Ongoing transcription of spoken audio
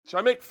Should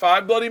I make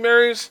 5 Bloody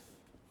Marys?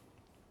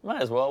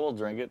 Might as well. We'll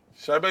drink it.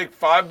 Should I make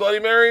 5 Bloody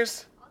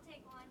Marys? I'll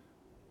take one.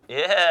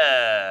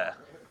 Yeah.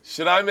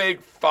 Should I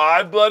make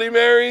 5 Bloody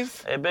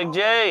Marys? Hey, Big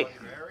J.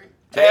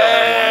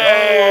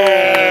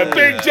 Hey,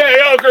 Big J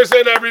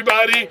Okerson,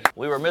 everybody.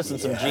 We were missing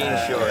some jean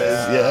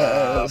shorts.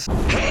 Yes.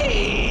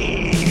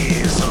 Hey,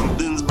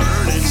 something's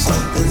burning,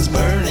 something's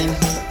burning,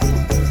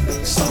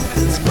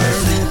 something's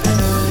burning.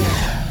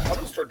 I'm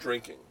gonna start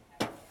drinking.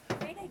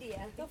 Great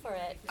idea. Go for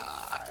it.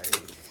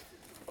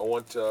 I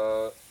want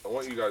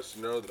you guys to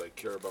know that I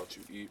care about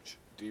you each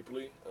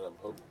deeply, and I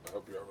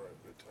hope you're having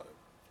a good time.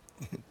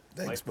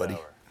 Thanks, buddy.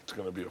 It's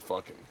gonna be a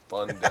fucking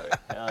fun day.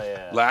 Hell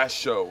yeah. Last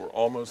show, we're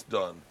almost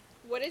done.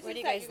 What is Where it do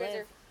you that guys you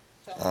guys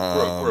live?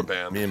 are? We're a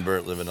band. Me and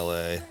Bert live in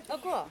L.A. Oh,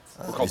 cool.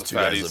 We're called These the two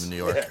guys Fatties. live in New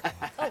York.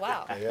 Oh,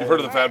 wow. You've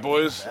heard of the Fat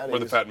Boys? We're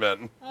the Fat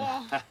Men.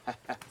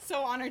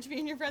 So honored to be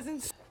in your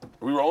presence.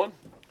 Are we rolling?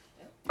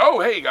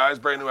 Oh, hey guys,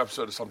 brand new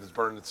episode of Something's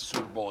Burning. It's a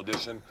Super Bowl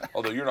edition.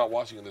 Although you're not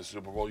watching this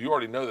Super Bowl, you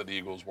already know that the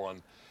Eagles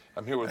won.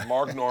 I'm here with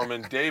Mark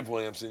Norman, Dave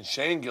Williamson,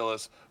 Shane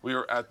Gillis. We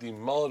are at the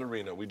Mullet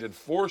Arena. We did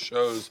 4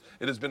 shows.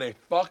 It has been a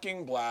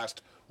fucking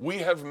blast. We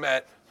have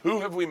met.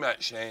 Who have we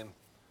met, Shane?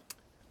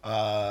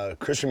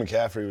 Christian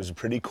McCaffrey was a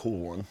pretty cool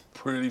one.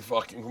 Pretty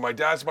fucking. My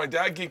dad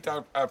geeked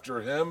out after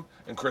him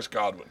and Chris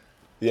Godwin.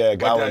 Yeah,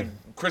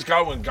 Chris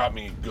Godwin got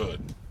me good.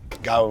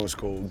 Godwin was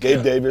cool.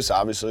 Gabe Davis,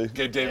 obviously.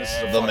 Gabe Davis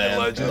is a The fucking man.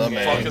 legend. The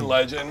man. Fucking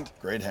legend.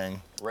 Great hang.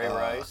 Ray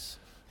Rice.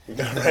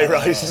 Ray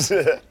Rice.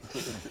 Yeah.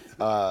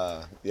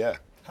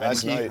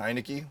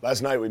 Heineke.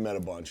 Last night we met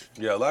a bunch.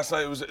 Yeah, last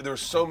night there were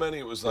so many.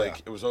 It was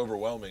like it was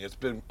overwhelming. It's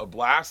been a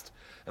blast,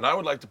 and I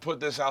would like to put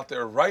this out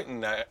there right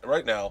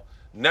now.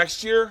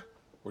 Next year,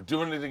 we're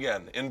doing it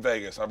again in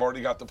Vegas. I've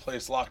already got the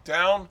place locked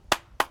down.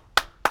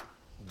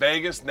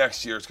 Vegas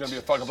next year. It's going to be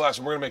a fucking blast.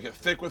 And we're going to make it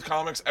thick with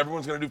comics.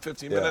 Everyone's going to do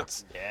 15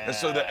 minutes. Yeah. And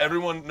so that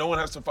no one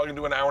has to fucking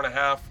do an hour and a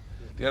half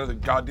at the end of the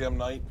goddamn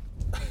night.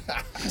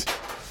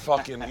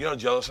 Fucking, you know how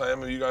jealous I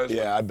am of you guys?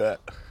 Yeah, I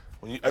bet.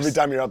 Every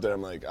time you're up there,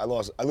 I'm like, I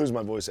lose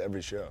my voice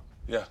every show.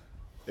 Yeah.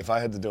 If I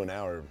had to do an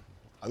hour,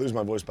 I lose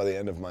my voice by the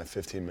end of my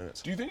 15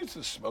 minutes. Do you think it's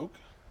the smoke?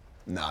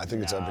 Nah, I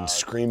think I've been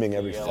screaming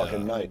every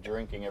fucking night.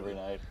 Drinking every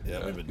night.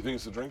 Yeah, You think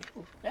it's the drink?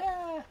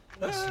 Yeah.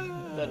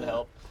 Doesn't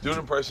help. Do an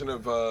impression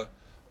of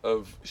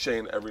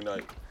Shane every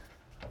night.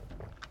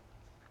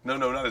 No,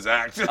 not his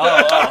act. I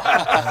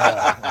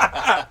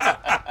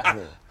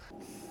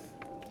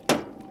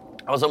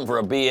was hoping for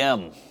a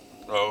BM.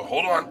 Oh,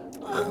 hold on.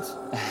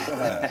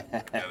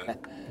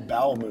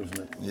 Bowel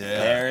movement. Yeah.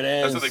 There it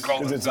is. That's what they call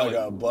Because it. it's like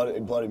a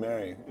Bloody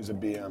Mary is a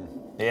BM.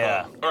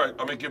 Yeah. All right,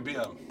 I'll make you a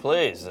BM.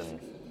 Please, and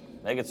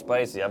make it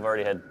spicy. I've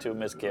already had 2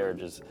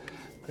 miscarriages.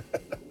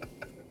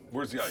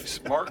 Where's the ice?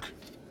 Mark?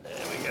 There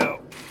we go.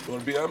 You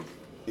want a BM?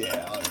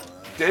 Yeah.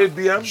 Dave,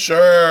 BM?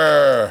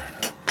 Sure.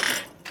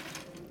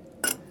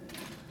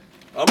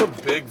 I'm a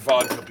big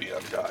vodka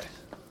BM guy.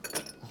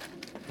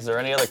 Is there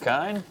any other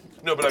kind?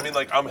 No, but I mean,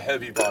 like, I'm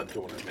heavy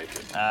vodka when I make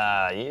it.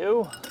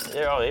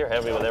 You're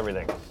heavy with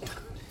everything.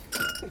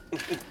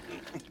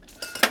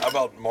 How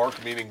about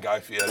Mark meeting Guy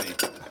Fieri?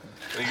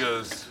 And he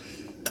goes,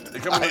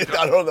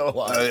 I don't know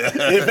why.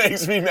 It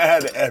makes me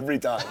mad every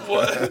time.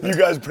 What? You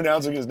guys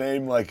pronouncing his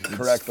name like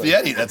correctly.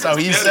 Fieri, that's how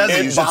he says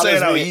it. You should say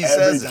it how he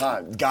says it.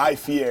 Time. Guy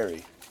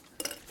Fieri.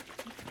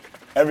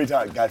 Every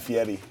time, Guy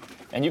Fieri.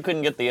 And you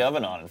couldn't get the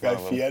oven on in Guy front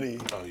of him. Fieri.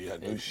 Oh, yeah,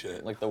 no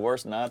shit. Like the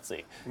worst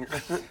Nazi.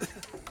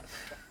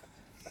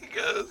 He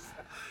goes,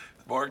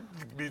 Mark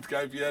meets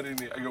Guy Fieri,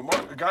 and I go,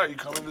 Mark, Guy, you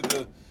coming to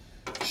the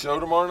show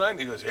tomorrow night? And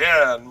he goes,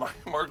 yeah. And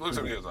Mark looks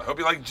at me and goes, I hope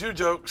you like Jew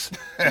jokes.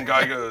 And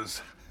Guy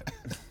goes,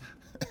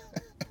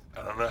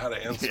 I don't know how to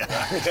answer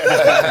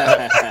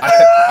that.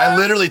 I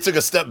literally took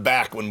a step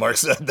back when Mark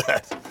said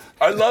that.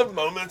 I love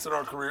moments in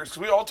our careers,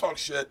 because we all talk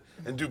shit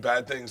and do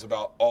bad things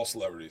about all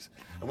celebrities.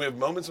 And we have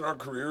moments in our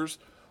careers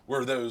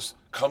where those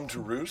come to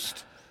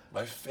roost.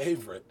 My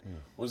favorite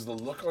was the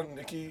look on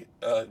Nikki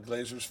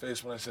Glazer's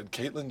face when I said,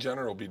 Caitlyn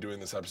Jenner will be doing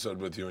this episode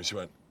with you. And she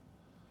went,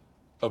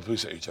 oh,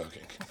 please say you're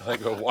joking. And I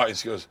go, why?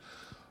 She goes,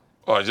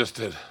 oh, I just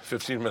did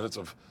 15 minutes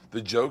of the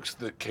jokes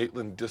that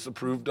Caitlyn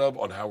disapproved of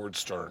on Howard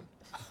Stern.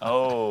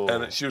 Oh.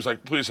 And she was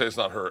like, please say it's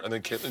not her. And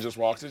then Caitlyn just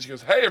walks in. She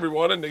goes, hey,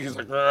 everyone. And Nikki's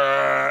like,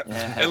 "Rah."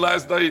 And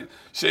last night,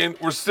 Shane,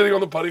 we're sitting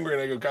on the putting green.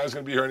 I go, Guy's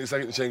going to be here any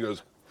second. And Shane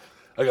goes,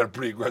 I got a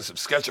pretty aggressive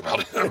sketch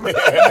about him.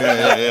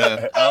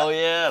 Yeah. Oh,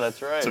 yeah,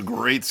 that's right. It's a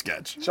great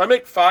sketch. Should I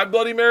make 5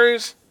 Bloody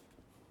Marys?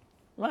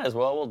 Might as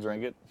well. We'll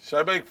drink it. Should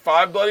I make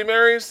 5 Bloody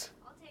Marys?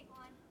 I'll take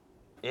one.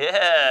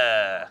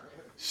 Yeah.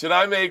 Should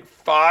I make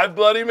 5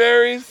 Bloody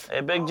Marys?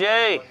 Hey, Big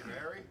J.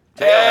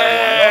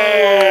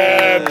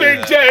 Hey,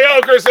 Big J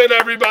Okerson,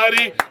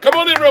 everybody. Come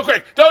on in real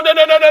quick. No.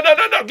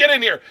 Get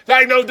in here.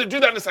 I know, do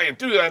that in a second.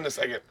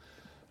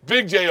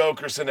 Big J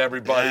Okerson,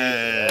 everybody.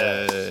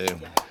 Hey.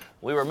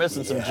 We were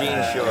missing some jean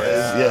shorts.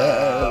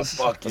 Yes.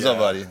 Fuck What's yeah. up,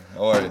 buddy?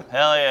 How are you?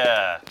 Hell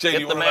yeah. Jay,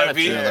 Get you the want an man a IV?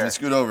 Yeah, let chair. me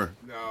scoot over.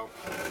 No,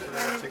 I'm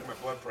gonna take my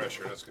blood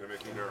pressure. That's gonna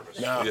make me nervous.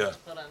 No, Yeah.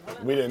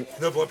 we didn't.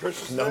 No blood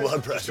pressure. No blood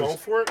Just pressure. going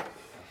for it.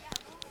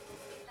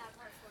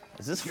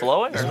 Is this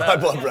flowing or My not?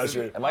 blood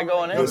pressure Am I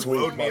going in? this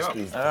week must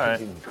be. All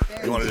right.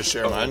 You want to just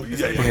share mine?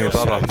 Yeah.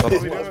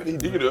 You can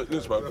do it.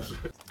 It's fine.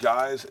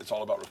 Guys, it's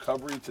all about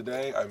recovery.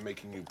 Today, I'm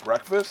making you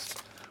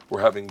breakfast.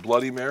 We're having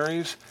Bloody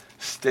Marys,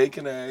 steak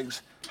and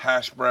eggs,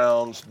 hash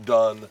browns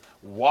done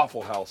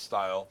Waffle House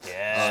style.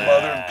 Yeah.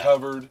 Smothered,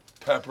 covered,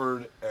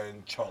 peppered,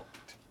 and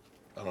chunked.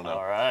 I don't know.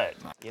 All right.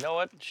 You know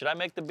what? Should I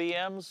make the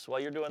BMs while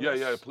you're doing Yeah, this?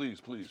 yeah, please.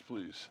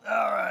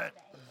 All right.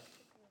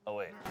 Oh,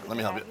 wait. Let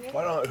me help you.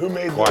 Why don't, who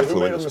made Quite them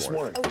fluid this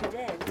morning? Oh, you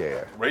did?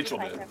 Yeah. Rachel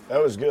did.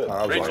 That was good.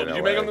 I was Rachel, like did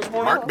you LA. make them this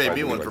morning? Mark made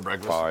me one for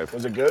breakfast. 5.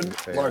 Was it good?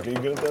 Mark, are you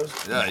good at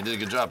those? Yeah, he did a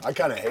good job. I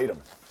kind of hate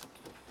them.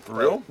 For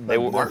real? They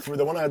work.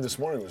 The one I had this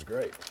morning was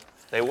great.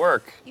 They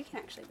work. You can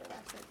actually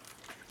relax it.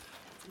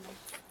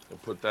 We'll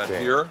put that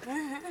here.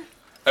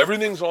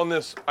 Everything's on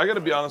this. I got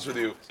to be honest with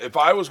you. If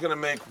I was going to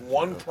make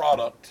one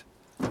product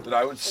that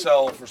I would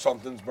sell for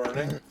Something's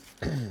Burning,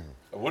 I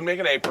wouldn't make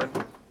an apron.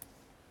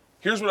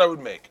 Here's what I would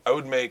make. I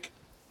would make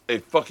a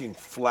fucking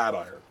flat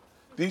iron.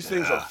 These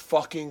things are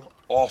fucking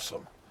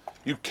awesome.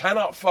 You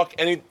cannot fuck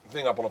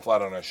anything up on a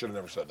flat iron. I should have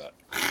never said that.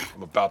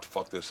 I'm about to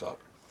fuck this up.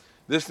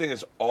 This thing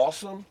is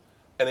awesome,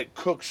 and it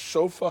cooks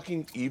so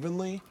fucking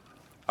evenly.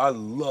 I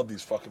love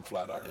these fucking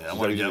flat irons. Yeah, I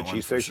want to you get do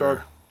one for cheesesteak, sure.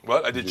 dog?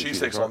 What? I did Did you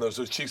cheesesteaks try? on those.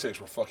 Those cheesesteaks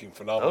were fucking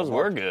phenomenal. Those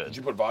were good. Did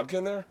you put vodka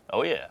in there?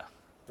 Oh, yeah.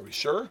 Are we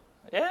sure?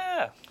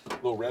 Yeah. A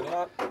little red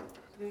hot? A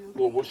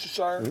little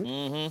Worcestershire?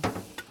 Mm-hmm.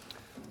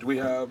 Do we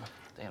have...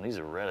 Damn, these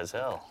are red as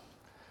hell.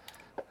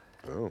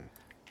 Oh.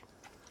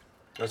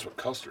 That's what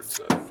Custard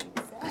said.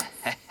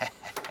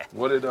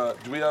 What did,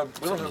 do we have...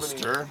 We don't have any...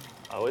 Stir.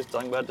 Always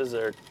talking about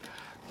dessert.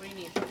 What do you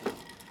need?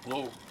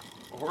 Little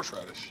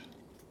horseradish.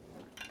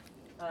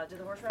 Did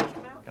the horseradish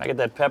come out? Can I get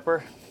that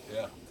pepper?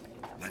 Yeah.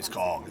 Nice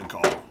call. Good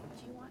call.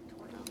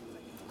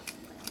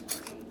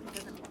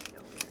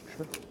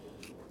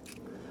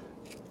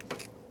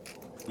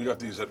 We got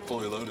these at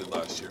Fully Loaded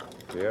last year.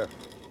 Yeah.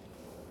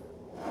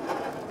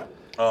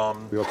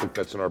 We all think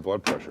that's in our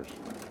blood pressures.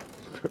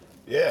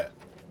 Yeah,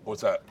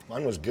 What's that?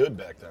 mine was good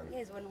back then. You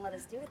guys wouldn't let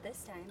us do it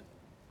this time.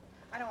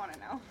 I don't want to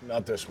know.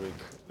 Not this week.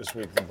 This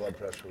week the blood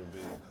pressure would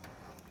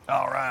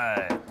All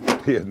right.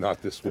 Yeah,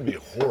 not this be week.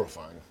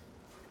 horrifying.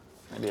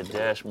 Maybe a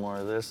dash more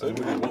of this. I think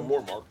we need one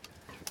more, Mark.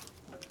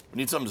 We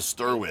need something to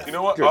stir with. You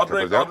know what? Good, I'll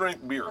pepper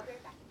drink beer.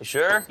 You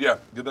sure? Yeah,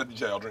 give that to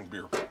Jay. I'll drink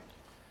beer.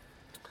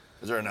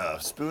 Is there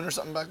a spoon or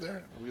something back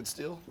there we could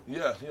steal?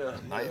 Yeah.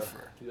 Knife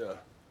or? Yeah.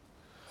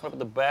 Flip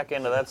the back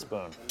end of that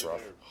spoon.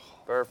 Rough.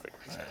 Perfect.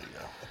 There you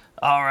go.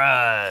 All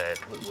right.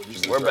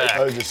 We're I back.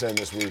 was just saying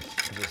this week.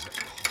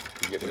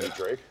 You get to meet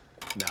Drake?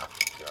 No.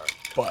 Yeah.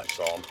 But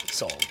Saw him.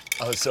 saw him.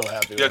 I was so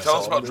happy. Yeah, when I tell saw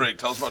us him. about Drake.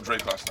 Tell us about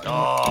Drake last night.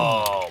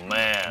 Oh,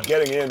 man.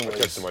 Getting in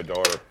Texted was my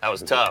daughter. That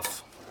was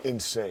tough.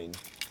 insane.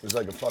 It was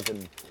like a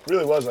fucking,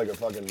 really was like a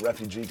fucking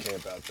refugee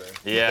camp out there.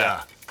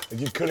 Yeah.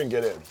 Like you couldn't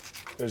get in.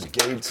 There's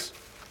gates.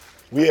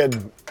 We had,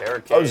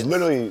 Barricades. I was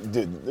literally,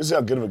 dude, this is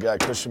how good of a guy,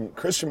 Christian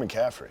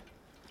McCaffrey.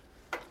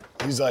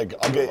 He's like,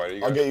 I'll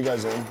get you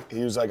guys in.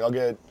 He was like, I'll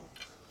get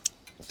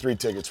 3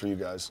 tickets for you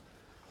guys.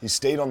 He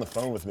stayed on the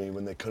phone with me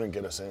when they couldn't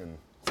get us in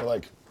for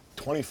like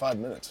 25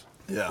 minutes.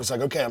 Yeah. It's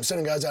like, okay, I'm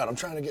sending guys out. I'm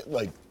trying to get,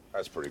 like,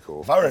 That's pretty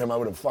cool. if I were him, I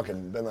would have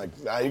fucking been like,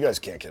 you guys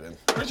can't get in.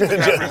 Christian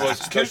McCaffrey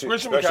was, Especially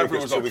Christian McCaffrey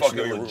was 'cause a 2 weeks ago fucking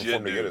you were rooting for legit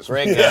him to get dude. his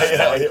Great blood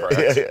guy.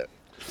 pressure. yeah.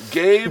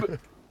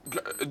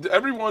 Gabe,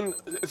 everyone,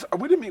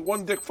 we didn't meet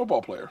one dick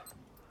football player.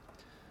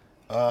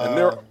 And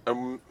there,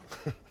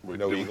 we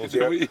No did Eagles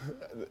did yet? we?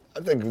 I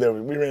think we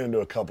ran into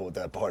a couple at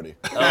that party.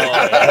 Oh,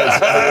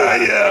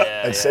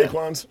 yeah. At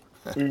Saquon's,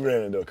 we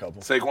ran into a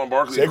couple. Saquon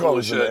Barkley, Saquon cool as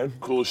was the shit. man.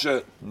 Cool as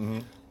shit.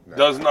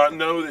 Does not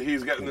know that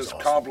he's getting this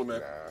awesome.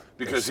 compliment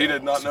because he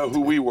did not know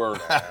who we were.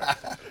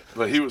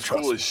 But he was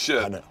cool as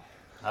shit. I know.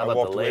 How I about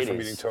walked the away from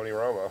meeting ladies? Tony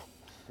Romo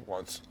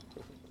once.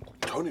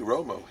 Tony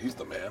Romo, he's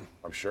the man.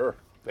 I'm sure.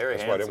 Very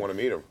That's why I didn't handsome. want to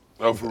meet him.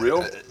 Oh, for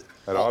real?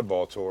 At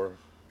Oddball tour.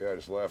 Yeah, I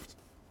just left.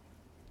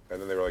 And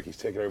then they were like, he's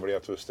taking everybody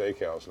out to a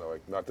steakhouse. And I'm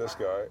like, not this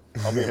guy.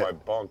 I'll be in my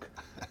bunk.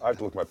 I have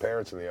to look my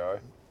parents in the eye.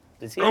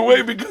 Is he? Oh,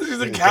 wait, because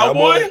he's a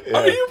cowboy? cowboy? Yeah.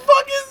 Are you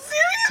fucking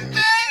serious,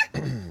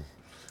 Jay?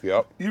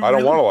 Yep. You I don't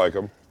really- want to like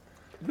him.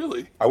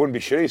 Really? I wouldn't be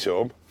shitty to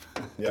him.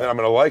 And then I'm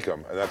going to like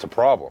him. And that's a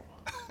problem.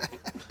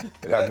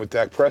 It happened with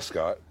Dak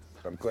Prescott.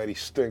 I'm glad he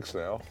stinks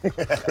now.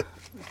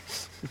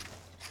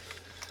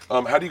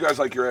 How do you guys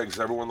like your eggs? Does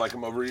everyone like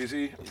them over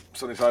easy?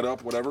 Sunny side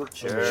up, whatever?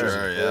 Sure.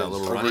 Sure, yeah, a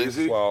little Over runny.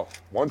 easy? Well,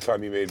 one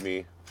time you made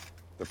me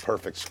the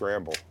perfect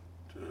scramble.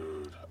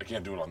 Dude, I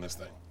can't do it on this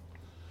thing.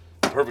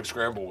 The perfect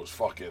scramble was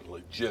fucking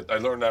legit. I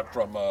learned that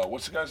from,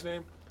 what's the guy's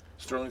name?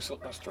 Sterling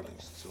Silver? Not Sterling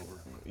Silver.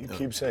 You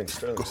keep saying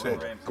Sterling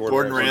Silver.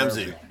 Gordon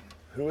Ramsay.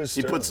 Who is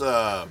He Sterling? puts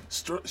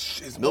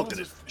Milk milk in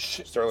it.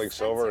 Sterling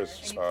Silver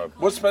is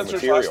What's Spencer's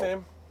material. last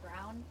name?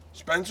 Brown?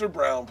 Spencer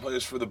Brown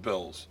plays for the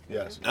Bills.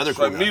 Yes. Another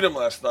So I cool meet guy. him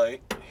last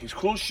night. He's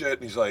cool shit.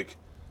 And he's like,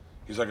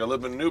 I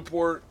live in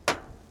Newport.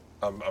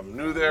 I'm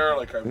new there.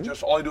 Like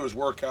all I do is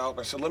work out. And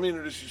I said, let me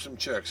introduce you to some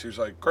chicks. He was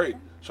like, great.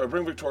 So I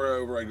bring Victoria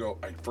over. I go,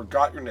 I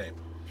forgot your name.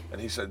 And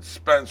he said,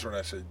 Spencer. And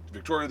I said,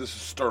 Victoria, this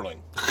is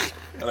Sterling.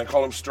 And I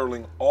called him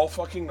Sterling all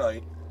fucking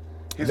night.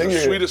 He's think the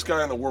you're- sweetest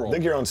guy in the I world.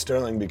 think you're on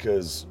Sterling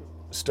because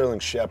Sterling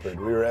Shepard.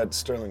 We were at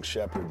Sterling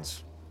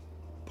Shepard's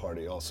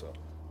party also.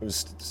 It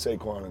was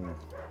Saquon and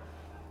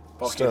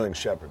Fucking- Sterling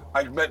Shepard.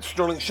 I met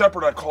Sterling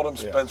Shepard. I called him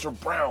Spencer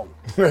Brown.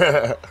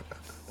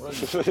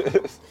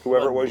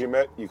 Whoever it was you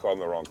met, you called him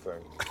the wrong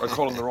thing. I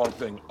called him the wrong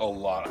thing a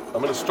lot.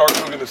 I'm gonna start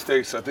cooking the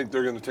steaks. I think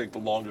they're gonna take the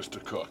longest to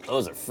cook.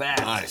 Those are fat.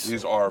 Nice.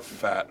 These are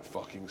fat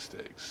fucking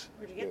steaks.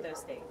 Where'd you get those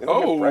steaks? They don't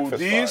get Oh, breakfast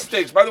these vibes.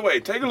 steaks. By the way,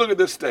 take a look at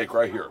this steak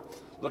right here.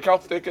 Look how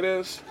thick it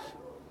is.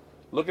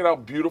 Look at how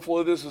beautiful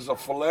it is. It's a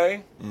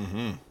filet.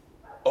 Mm-hmm.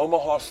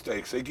 Omaha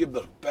steaks. They give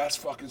the best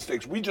fucking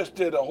steaks. We just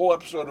did a whole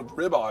episode of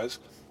ribeyes.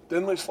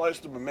 Thinly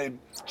sliced them and made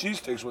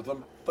cheesesteaks with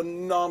them.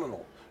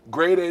 Phenomenal.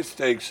 Grade A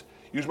steaks.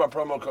 Use my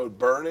promo code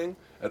BURNING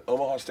at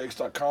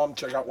omahasteaks.com.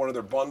 Check out one of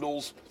their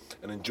bundles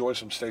and enjoy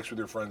some steaks with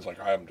your friends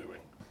like I am doing.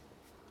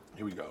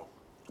 Here we go.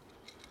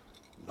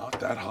 Not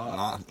that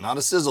hot. Not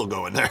a sizzle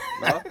going there.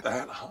 Not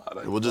that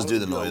hot. We'll just do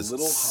the It'll be noise. A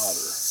little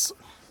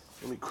hotter.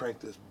 Let me crank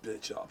this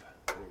bitch up.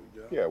 There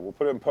we go. Yeah, we'll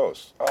put it in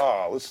post.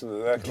 Ah, listen to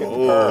that kid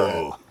purr.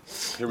 Oh,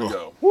 Here we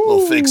go.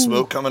 little fake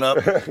smoke coming up.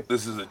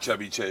 This is a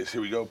Chevy Chase.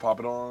 Here we go. Pop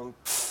it on.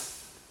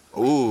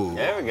 Ooh,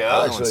 There we go. that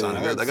one Actually,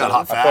 sounded good. That got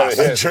hot I thought fast. it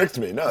That hit. tricked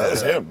me. No, that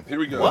was him. Here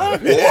we go. What?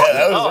 Yeah,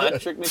 that Oh, was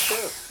that tricked me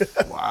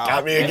too.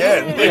 got me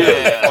again.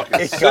 Yeah.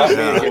 Fucking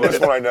Got me. This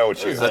one I know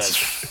it's you.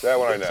 That's- That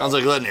one I know. Sounds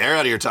like letting air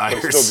out of your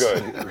tires. It's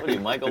still good. What are you,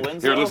 Michael Winslow?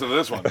 Here, listen to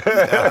this one.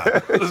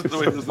 Listen to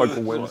wait, listen to Michael this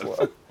one.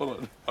 Winslow.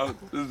 Hold on.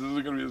 This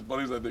isn't going to be as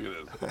funny as I think it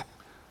is.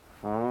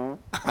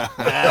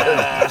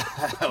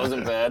 That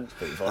wasn't bad.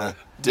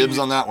 Dibs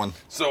on that one.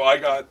 So I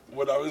got,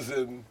 when I was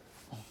in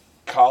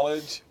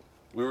college,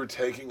 we were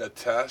taking a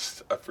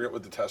test. I forget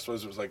what the test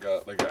was. It was like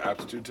an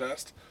aptitude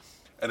test.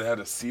 And it had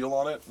a seal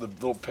on it, the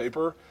little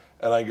paper.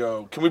 And I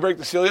go, can we break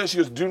the seal yet? She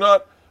goes, do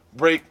not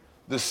break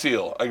the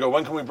seal. I go,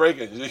 when can we break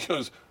it? She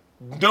goes,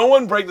 no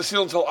one break the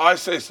seal until I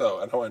say so.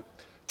 And I went,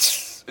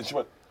 tss. And she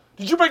went,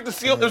 did you break the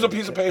seal? There's a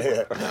piece of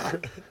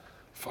paper.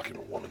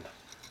 Fucking woman.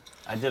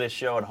 I did a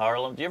show in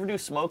Harlem. Do you ever do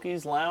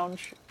Smokey's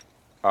Lounge?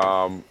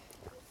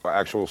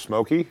 Actual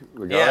Smokey,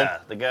 the guy? Yeah,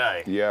 the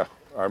guy. Yeah,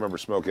 I remember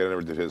Smokey. I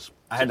never did his.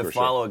 I had to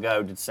particular follow a guy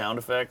who did sound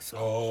effects.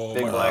 Oh,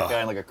 Big my black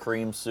guy in like a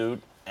cream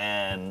suit.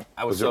 And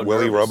I was Was so it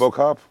Willie nervous.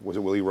 RoboCop? Was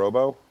it Willie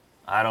Robo?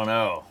 I don't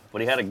know,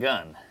 but he had a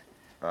gun.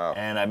 Oh,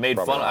 And I made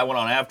probably fun. not. I went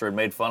on after and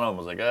made fun of him. I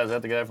was like, "Oh, is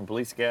that the guy from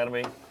Police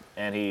Academy?"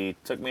 And he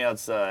took me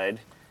outside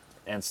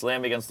and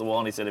slammed me against the wall.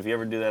 And he said, "If you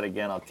ever do that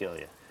again, I'll kill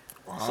you."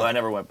 So I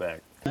never went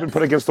back. You've been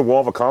put against the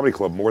wall of a comedy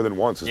club more than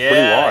once. It's pretty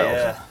Yeah, wild.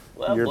 yeah.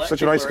 Well, You're black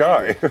such a people nice are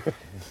guy. angry.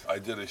 I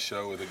did a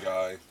show with a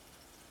guy.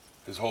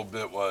 His whole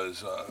bit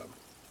was,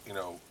 you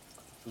know,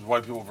 it was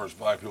white people versus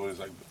black people. He's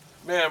like,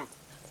 man,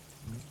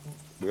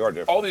 We are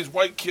different. all these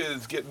white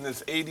kids getting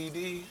this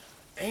ADD.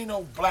 Ain't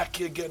no black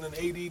kid getting an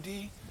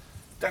ADD.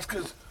 That's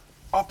because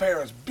our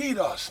parents beat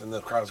us. And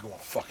the crowd's going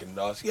fucking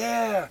nuts.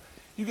 Yeah,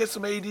 you get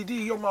some ADD,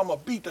 your mama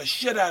beat the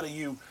shit out of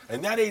you,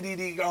 and that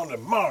ADD gone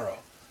tomorrow.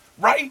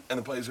 Right? And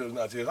the place goes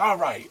nuts. He goes, all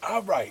right,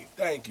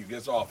 thank you.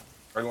 Gets off.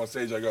 I go on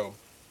stage, I go,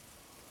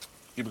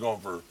 keep it going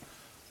for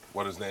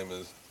what his name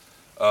is.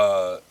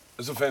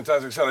 It's a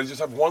fantastic set. I just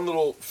have one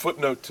little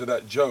footnote to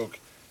that joke.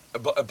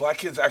 Black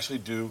kids actually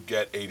do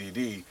get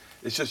ADD.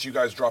 It's just you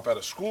guys drop out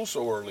of school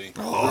so early, you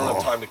don't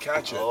have time to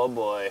catch it. Oh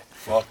boy.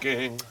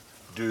 Fucking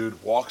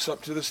dude walks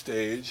up to the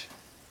stage,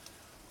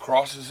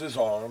 crosses his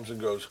arms, and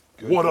goes,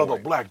 what other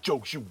black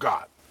jokes you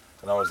got?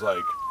 And I was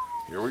like,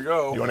 here we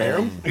go. You want to hear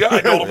him? Yeah,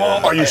 I told them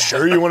all. Are you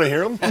sure you want to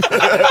hear him?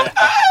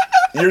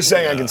 You're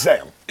saying I can say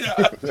him.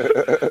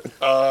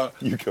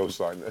 You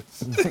co-sign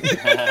this.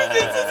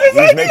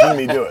 He's making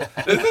me do it.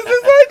 This is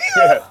his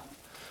idea.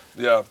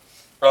 Yeah.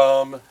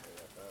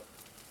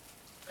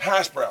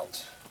 Hash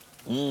browns.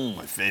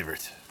 My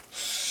favorite.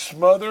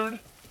 Smothered,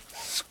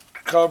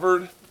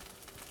 covered,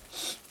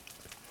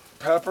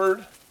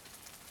 peppered,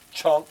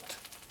 chunked.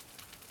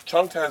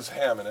 Chunked has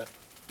ham in it.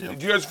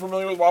 Yep. You guys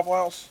familiar with Waffle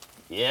House?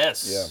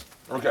 Yes.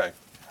 Yeah. Okay.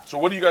 So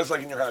what do you guys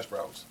like in your hash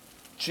browns?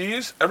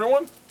 Cheese?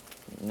 Everyone?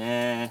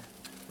 Nah,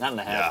 not in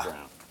the hash Yeah.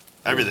 brown.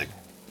 Everything.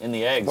 In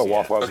the eggs. But yeah.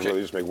 Waffle House Okay. is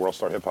really just make World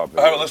Star Hip Hop.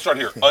 All right, well, let's start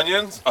here.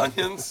 Onions?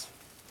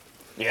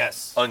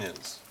 Yes.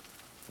 Onions.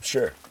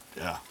 Sure.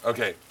 Yeah.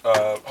 Okay.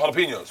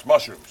 Jalapenos,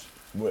 mushrooms.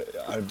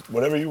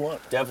 Whatever you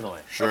want.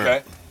 Definitely. Sure.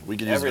 Okay. We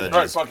can use Everything. All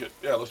right, veggies. fuck it.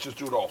 Yeah, let's just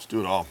do it all. Do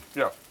it all.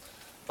 Yeah.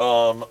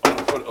 I'm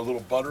gonna put a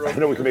little butter I over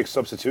know we here. can make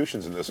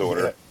substitutions in this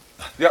order.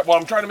 Yeah, well,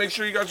 I'm trying to make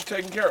sure you guys are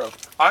taken care of.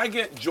 I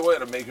get joy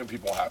out of making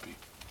people happy.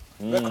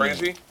 Isn't that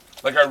crazy?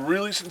 Like, I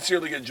really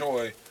sincerely get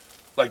joy.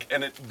 Like,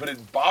 but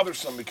it bothers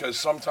some because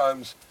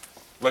sometimes,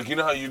 like, you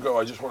know how you go,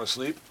 I just want to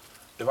sleep?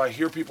 If I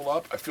hear people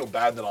up, I feel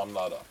bad that I'm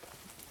not up.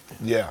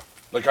 Yeah.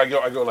 Like, I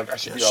go like, I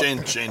should be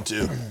up. Shane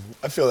too.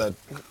 I feel that.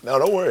 No,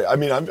 don't worry. I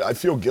mean, I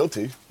feel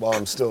guilty while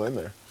I'm still in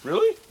there.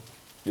 Really?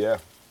 Yeah.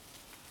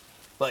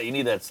 But you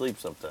need that sleep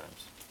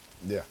sometimes.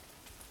 Yeah.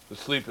 The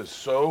sleep is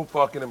so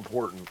fucking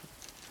important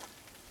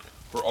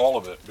for all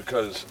of it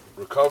because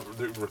the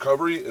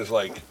recovery is,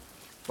 like,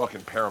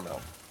 fucking paramount.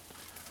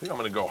 I think I'm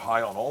going to go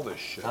high on all this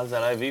shit. How's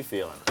that IV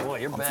feeling? Boy,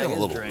 your I'm bag feeling is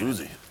a little draining.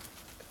 woozy.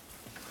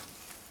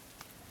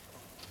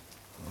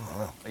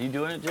 Are you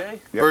doing it, Jay?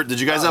 Bert, did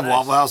you guys have nice.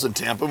 Waffle House in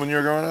Tampa when you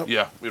were growing up?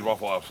 Yeah, we had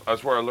Waffle House.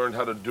 That's where I learned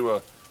how to do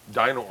a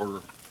diner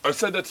order. I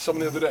said that to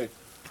someone the other day.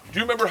 Do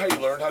you remember how you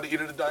learned how to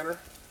eat at a diner?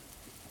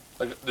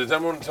 Like, does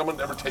someone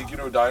ever take you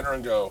to a diner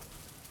and go,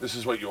 "This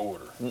is what you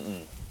order"?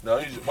 Mm-mm. No.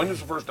 When was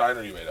the first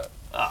diner you ate at?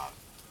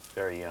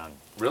 Very young.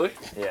 Really?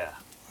 Yeah.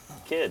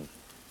 Kid.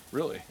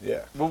 Really?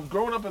 Yeah. Well,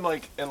 growing up in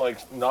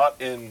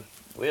not in.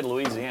 We had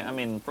Louisiana. I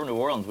mean, from New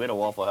Orleans, we had a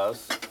Waffle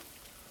House.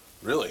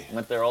 Really?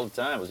 Went there all the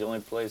time. It was the only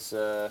place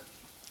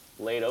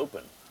laid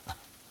open.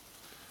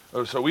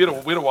 Oh, so we had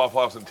a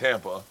Waffle House in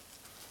Tampa,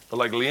 but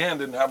like Leanne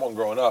didn't have one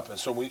growing up, and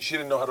so she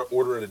didn't know how to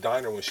order at a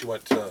diner when she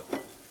went to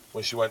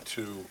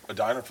a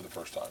diner for the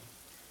first time.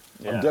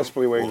 Yeah. I'm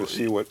desperately waiting to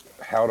see what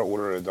how to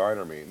order at a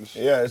diner means.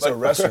 Yeah, it's a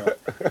restaurant.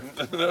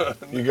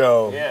 You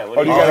go. Yeah. What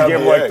Oh, do you you gotta have give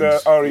the like eggs.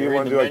 the. Oh, You you read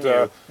want to the do like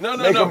the. No.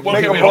 Make 'em- Well,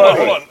 make 'em wait,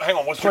 bloody. hold on. Hang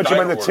on. What's your Punch them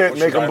in diner the order? tit, What's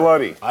your make them diner-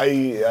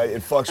 bloody.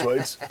 It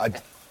fluctuates. I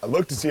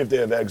look to see if they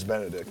have eggs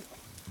Benedict.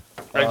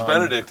 Eggs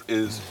Benedict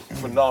is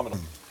phenomenal.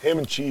 Ham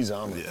and cheese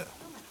omelet. Yeah.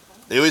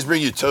 They always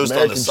bring you toast on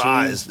American the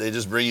size. cheese. They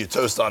just bring you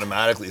toast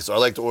automatically. So I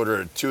like to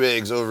order 2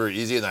 eggs over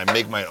easy, and I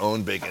make my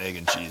own bacon, egg,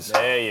 and cheese.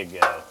 There you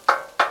go.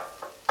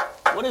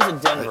 What is a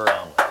Denver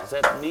omelet? Is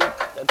that meat?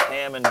 That's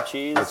ham and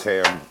cheese? It's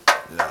ham,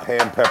 Yeah.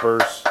 ham,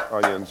 peppers,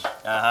 onions.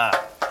 Uh-huh.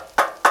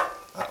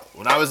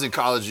 When I was in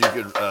college, you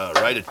could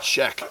write a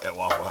check at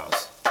Waffle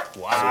House.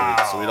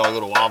 Wow. So we'd all go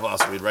to Waffle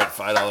House and we'd write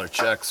 $5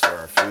 checks for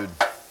our food.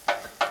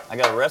 I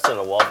got arrested at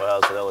a Waffle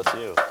House at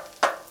LSU.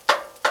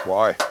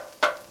 Why?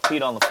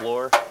 Peed on the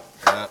floor.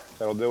 Yeah.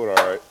 That'll do it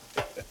all right.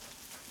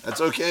 That's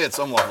okay at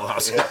some Waffle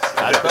Houses.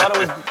 I thought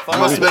it was You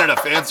must have fun. been in a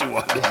fancy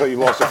one. But you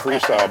lost a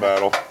freestyle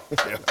battle.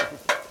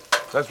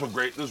 This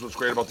is what's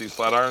great about these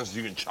flat irons.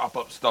 You can chop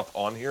up stuff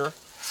on here,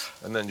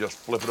 and then just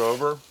flip it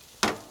over.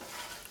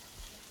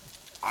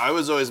 I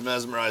was always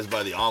mesmerized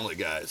by the omelet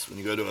guys. When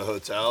you go to a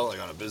hotel,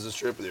 like on a business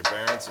trip with your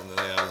parents, and then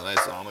they have a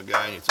nice omelet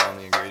guy, and you tell them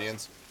the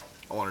ingredients.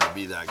 I wanted to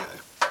be that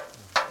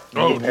guy.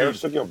 Oh, Your parents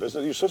took you on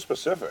business. You're so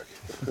specific.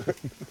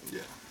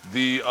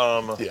 The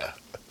Yeah.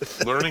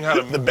 learning how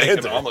to The make an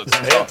banter. omelet The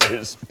is tough. banter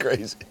is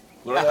crazy.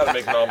 Learning how to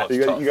make an omelet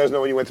is tough. You guys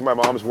know when you went to my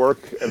mom's work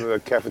and the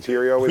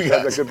cafeteria always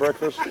had that good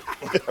breakfast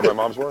at my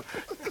mom's work?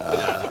 You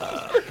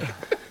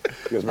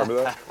guys remember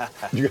that?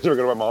 You guys ever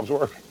go to my mom's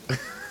work?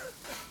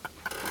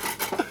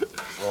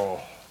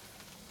 Oh.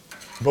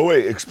 But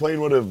wait,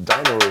 explain what a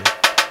diner order.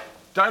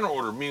 Diner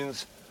order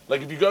means,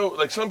 like, if you go,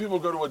 like, some people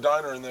go to a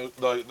diner and they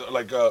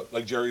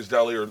like Jerry's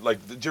Deli, or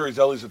like Jerry's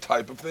Deli is a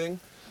type of thing.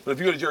 But if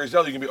you go to Jerry's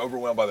Deli, you can be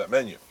overwhelmed by that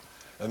menu,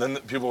 and then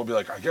people will be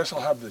like, I guess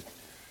I'll have the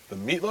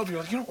meatloaf. You're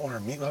like, you don't order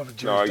meatloaf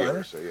at No, I Jerry's get Diner. what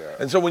you're saying, yeah.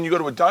 And so when you go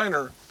to a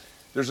diner,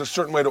 there's a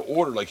certain way to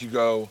order. Like, you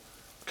go,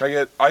 can I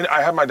get?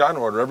 I have my diner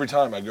order every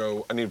time. I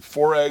go, I need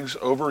 4 eggs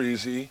over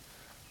easy,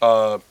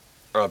 a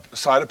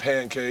side of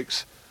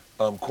pancakes,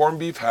 corned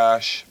beef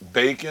hash,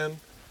 bacon,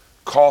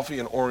 coffee,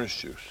 and orange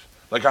juice.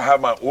 Like, I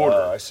have my order.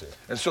 Oh, I see.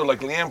 And so,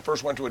 like, Leanne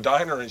first went to a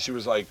diner and she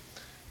was like,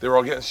 they were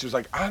all getting, she was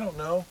like, I don't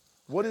know.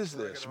 What is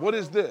this? What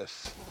is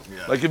this?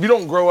 Yeah. Like, if you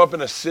don't grow up in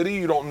a city,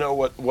 you don't know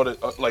what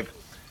it, like,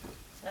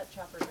 That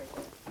chopper's right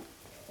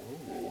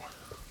there.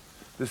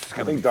 this is I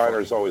going to think be diner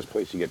fun. is always a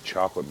place you get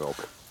chocolate milk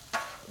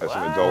as an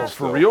Wow. adult. For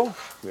still. real?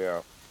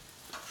 Yeah.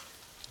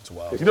 It's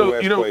wild. It's You know- the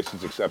last you know- place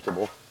it's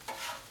acceptable.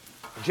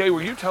 Jay,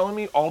 were you telling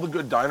me all the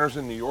good diners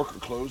in New York are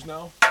closed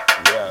now?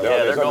 Yeah, they're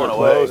there's going other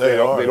away. closed. They They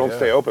don't are,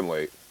 stay yeah. open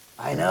late.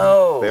 I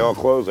know. They all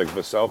close. Like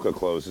Veselka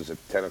closes at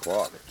 10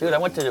 o'clock. Dude, I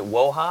went to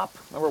Wohop.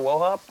 Remember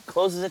Wohop?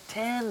 Closes at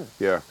 10.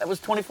 Yeah. That was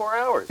 24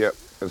 hours. Yep.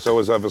 And so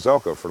was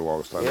Veselka for the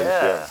longest time.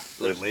 Yeah.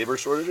 Like labor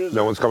shortages?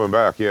 No one's coming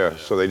back. Yeah.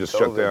 So they just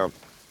shut COVID. down.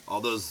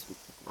 All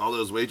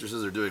those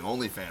waitresses are doing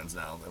OnlyFans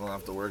now. They don't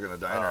have to work in a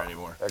diner Oh,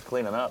 anymore. They're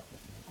cleaning up.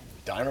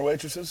 Diner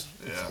waitresses?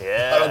 Yeah.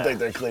 Yeah. I don't think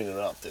they're cleaning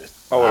up, dude.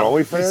 Oh, and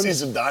You see OnlyFans?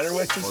 some diner Well,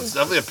 it's waitresses?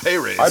 definitely a pay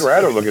raise. I'd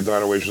rather look at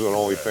diner waitresses on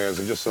OnlyFans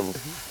than just some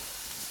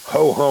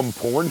ho-hum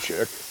porn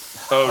chick.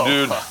 Oh,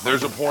 dude,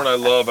 there's a porn I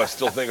love. I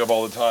still think of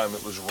all the time.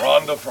 It was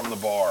Rhonda from the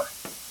bar,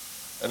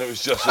 and it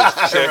was just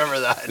this chick, remember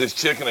that. this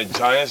chick in a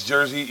Giants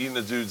jersey eating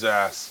a dude's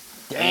ass,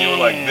 and you were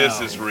like,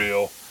 "This is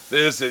real.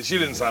 She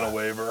didn't sign a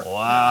waiver.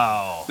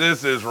 Wow.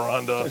 This is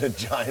Rhonda." A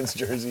Giants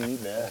jersey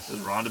eating ass.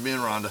 Just Rhonda being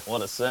Rhonda.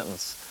 What a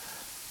sentence.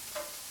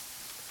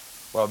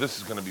 Wow, this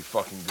is gonna be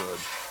fucking good.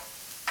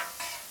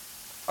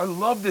 I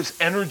love this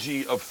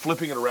energy of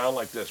flipping it around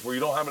like this, where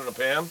you don't have it in a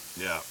pan.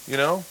 Yeah. You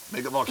know,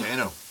 Make a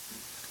volcano.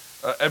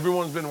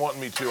 everyone's been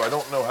wanting me to. I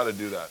don't know how to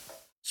do that.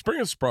 Spring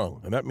has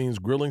sprung, and that means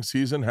grilling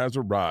season has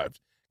arrived.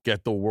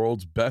 Get the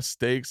world's best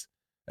steaks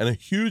and a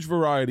huge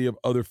variety of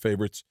other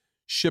favorites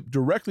shipped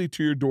directly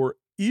to your door.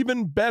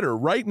 Even better,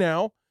 right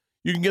now,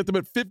 you can get them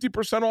at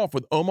 50% off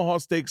with Omaha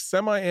Steaks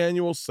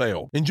semi-annual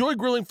sale. Enjoy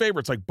grilling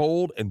favorites like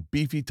bold and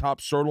beefy top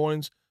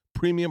sirloins,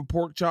 premium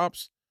pork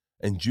chops,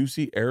 and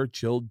juicy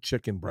air-chilled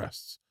chicken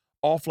breasts,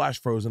 all flash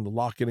frozen to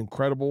lock in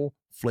incredible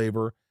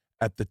flavor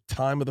at the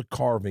time of the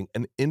carving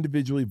and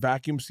individually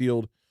vacuum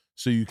sealed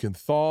so you can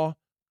thaw,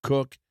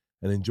 cook,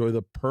 and enjoy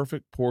the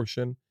perfect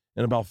portion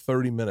in about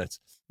 30 minutes.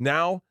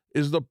 Now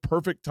is the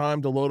perfect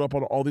time to load up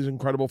on all these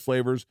incredible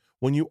flavors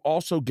when you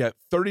also get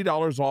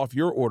 $30 off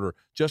your order.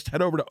 Just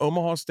head over to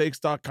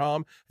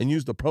omahasteaks.com and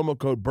use the promo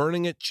code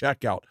BURNING at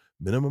checkout.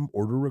 Minimum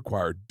order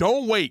required.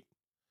 Don't wait.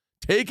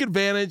 Take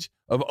advantage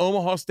of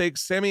Omaha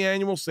Steaks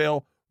semi-annual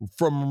sale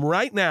from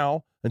right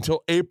now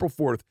until April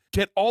 4th.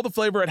 Get all the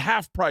flavor at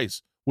half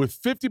price with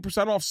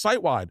 50% off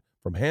site-wide,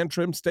 from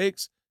hand-trimmed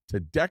steaks to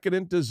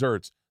decadent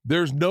desserts.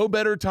 There's no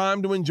better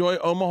time to enjoy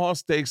Omaha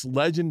Steaks'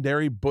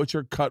 legendary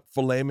butcher-cut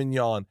filet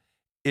mignon.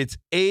 It's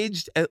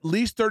aged at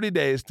least 30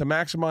 days to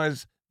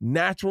maximize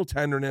natural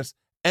tenderness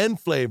and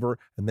flavor,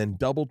 and then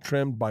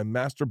double-trimmed by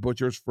master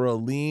butchers for a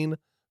lean,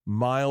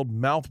 mild,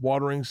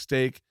 mouth-watering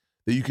steak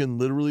that you can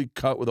literally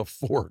cut with a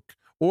fork.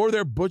 Or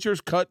their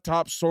butcher's cut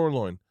top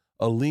sirloin,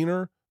 a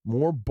leaner,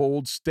 more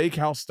bold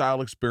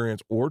steakhouse-style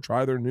experience, or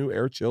try their new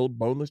air-chilled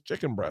boneless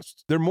chicken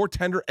breasts. They're more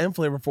tender and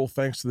flavorful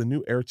thanks to the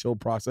new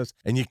air-chilled process,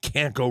 and you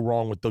can't go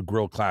wrong with the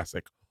grill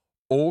classic.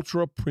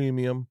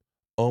 Ultra-premium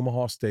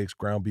Omaha Steaks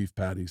ground beef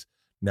patties,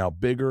 now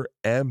bigger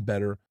and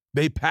better.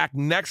 They pack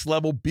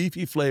next-level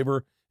beefy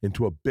flavor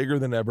into a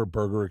bigger-than-ever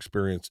burger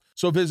experience.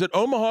 So visit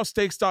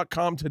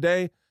omahasteaks.com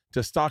today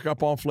to stock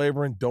up on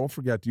flavor, and don't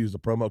forget to use the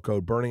promo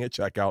code BURNING at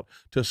checkout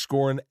to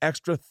score an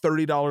extra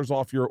 $30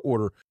 off your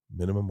order.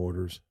 Minimum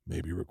orders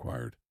may be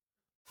required.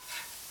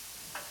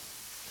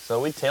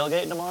 So we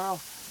tailgating tomorrow?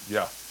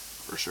 Yeah.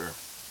 For sure.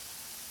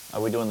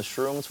 Are we doing the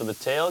shrooms for the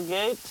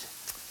tailgate?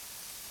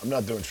 I'm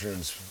not doing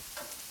shrooms.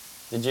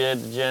 Did you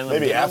end up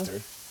Maybe getting after.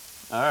 them?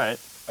 All right.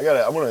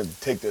 I want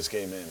to take this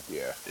game in.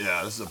 Yeah.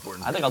 Yeah, this is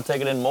important. I think I'll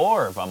take it in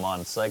more if I'm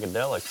on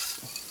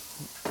psychedelics.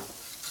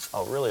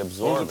 I'll really When was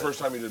absorb the it. first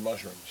time you did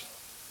mushrooms?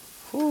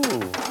 Whew.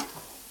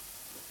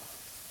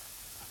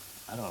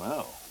 I don't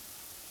know.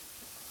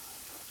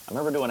 I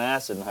remember doing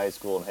acid in high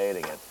school and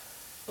hating it.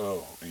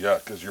 Oh, yeah,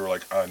 because you were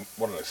like,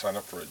 what did I sign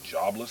up for, a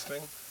job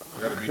listing?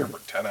 I got to be here for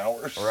 10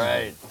 hours?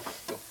 Right.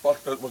 The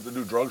fuck that was to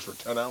do drugs for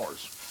 10 hours?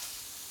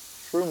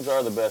 Shrooms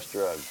are the best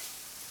drug.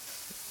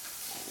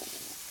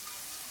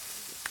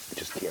 I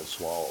just can't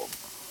swallow them.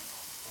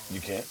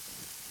 You can't?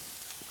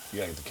 You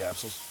gotta get the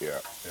capsules? Yeah.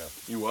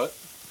 You what?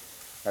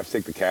 I have to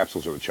take the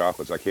capsules or the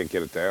chocolates. I can't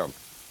get it down.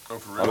 Oh,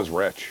 for I'll real? just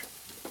retch.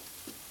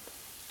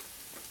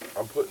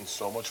 I'm putting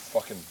so much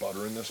fucking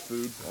butter in this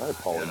food. All right,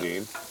 Paula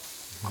Dean.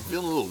 I'm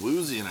feeling a little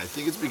woozy, and I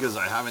think it's because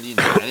I haven't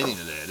eaten anything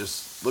today. I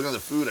just, looking at the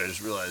food, I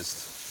just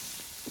realized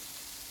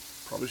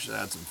probably should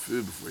have had some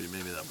food before you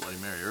made me that Bloody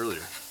Mary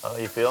earlier. Oh,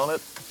 you feeling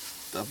it?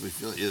 Definitely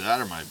feeling either that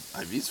or my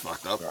IV's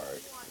fucked up. All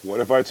right. What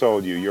if I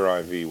told you your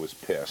IV was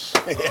piss?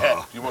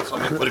 Yeah. You want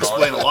something? Would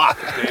explain a lot.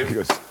 He Dave,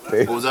 goes,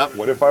 Dave, What was that?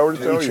 what if I were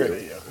to tell you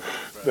Trivia.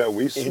 that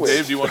we switched,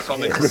 Dave, do you want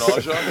something for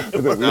nausea?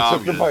 that we No, I'm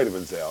took the good.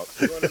 vitamins out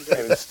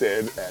and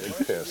instead added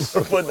piss?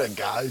 We're putting a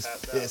guy's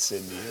piss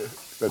in you.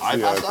 That's I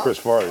the passed out? Chris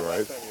Farley,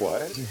 right?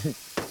 What?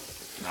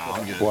 No,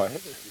 I'm good.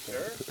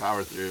 What?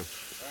 Power through.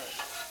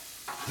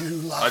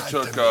 You I lied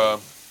took, to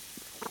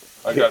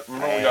me.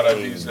 remember we got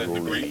IVs at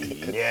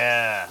Degree?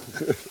 Yeah.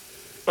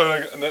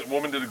 And that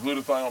woman did a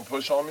glutathione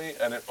push on me,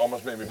 and it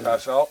almost made me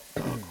pass out.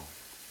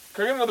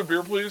 Can I get another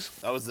beer, please?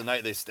 That was the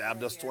night they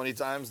stabbed us 20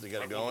 times to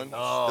get it going.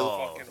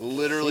 Oh,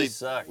 Literally, she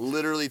sucked.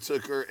 literally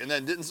took her, and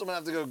then didn't someone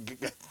have to go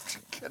get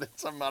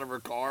something out of her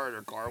car, and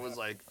her car was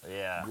like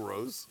yeah.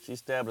 gross? She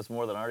stabbed us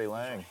more than Artie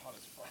Lang.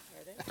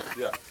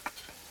 Yeah.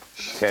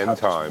 10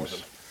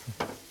 times.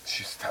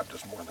 She stabbed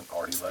us more than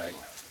Artie Lang.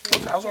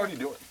 How's Artie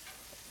doing?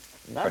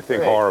 Not I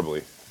think great.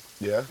 horribly.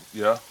 Yeah?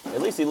 Yeah?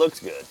 At least he looks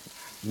good.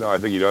 No, I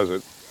think he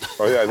doesn't.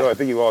 Oh yeah, no, I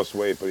think he lost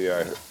weight, but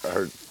yeah,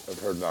 I've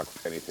heard not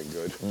anything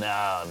good.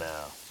 No.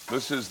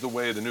 This is the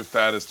way the new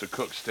fad is to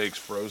cook steaks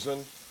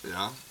frozen.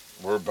 Yeah.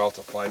 We're about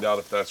to find out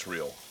if that's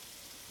real.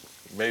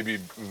 Maybe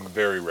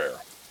very rare.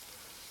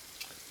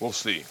 We'll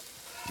see.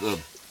 The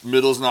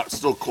middle's not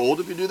still cold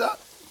if you do that?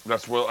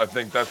 That's what I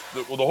think. The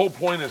whole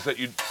point is that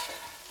you.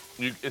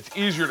 It's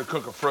easier to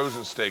cook a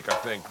frozen steak, I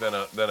think, than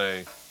a.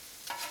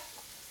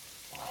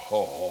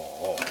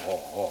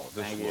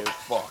 This Thank looks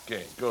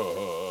fucking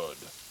good.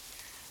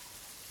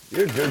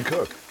 You're a good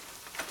cook.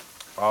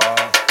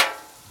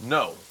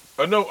 No,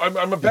 no, I'm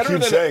a You better keep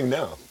than saying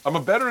no. I'm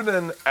a better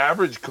than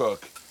average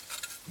cook,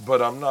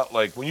 but I'm not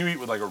like when you eat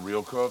with like a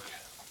real cook,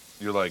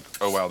 you're like,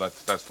 oh wow,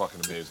 that's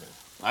fucking amazing.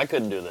 I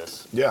couldn't do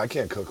this. Yeah, I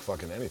can't cook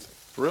fucking anything.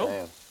 For real?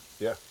 Man.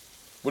 Yeah.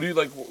 What do you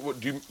like? What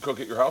do you cook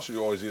at your house, or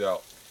you always eat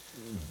out?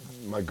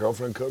 My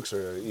girlfriend cooks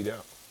or I eat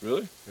out.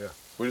 Really? Yeah.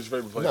 Where's your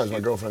favorite place? Sometimes to my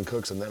eat? girlfriend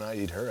cooks and then I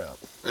eat her out.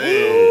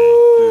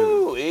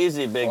 Ooh,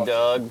 easy, big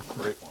dog.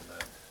 Great one,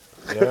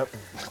 man. Yep.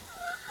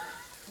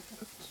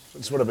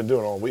 That's what I've been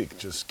doing all week,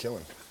 just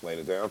killing. Laying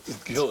it down.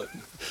 Kill it.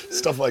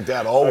 Stuff like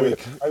that all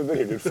week. I've been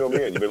here, dude. Fill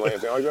me in. You've been laying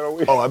it down like that all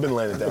week. Oh, I've been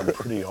laying it down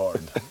pretty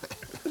hard.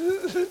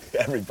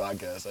 Every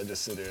podcast, I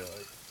just sit here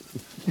like,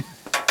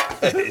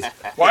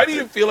 Why do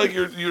you feel like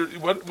you're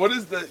what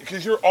is the?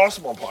 Because you're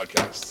awesome on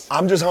podcasts.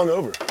 I'm just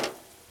hungover.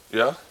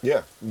 Yeah.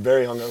 Yeah, I'm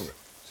very hungover.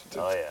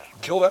 Oh, yeah.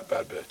 Kill that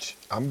bad bitch.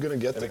 I'm gonna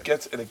get And there. it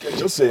gets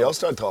You'll see. I'll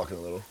start talking a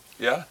little.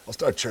 Yeah. I'll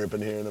start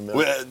chirping here in a minute.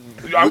 Well,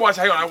 I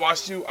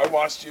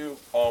watched you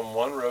on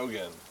one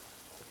Rogan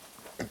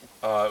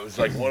It was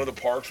like one of the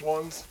Parks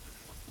ones,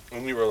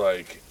 and you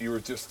were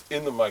just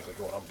in the mic like,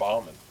 "Oh, I'm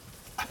bombing."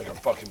 Like I'm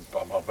fucking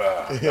I'm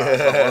bad.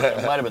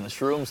 It might have been the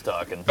shrooms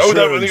talking. Oh,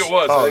 I think it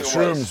was. Oh, I think it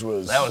shrooms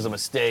was. That was a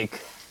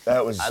mistake.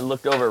 That was. I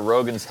looked over at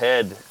Rogan's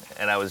head,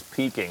 and I was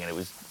peeking, and it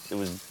was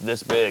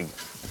this big.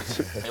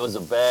 It was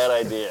a bad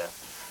idea.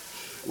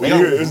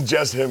 It was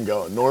just him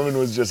going. Norman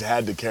was just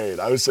had to carry it.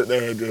 I was sitting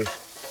there and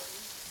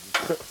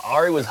just.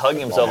 Ari was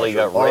hugging himself like he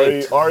got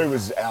raped. Ari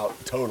was out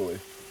totally.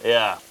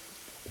 Yeah.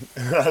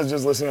 I was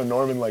just listening to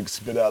Norman like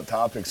spit out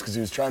topics because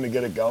he was trying to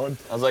get it going.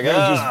 I was like, He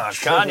was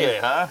just Kanye,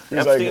 huh? He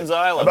was Epstein's like,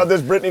 Island. How about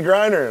this Brittany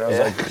Griner? And I was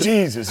like,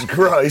 Jesus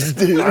Christ,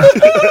 dude.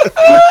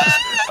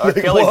 R.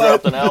 Kelly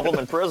dropped an album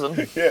in prison.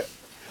 Yeah.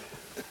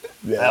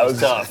 Yeah, That was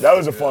tough. That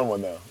was a fun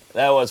one though.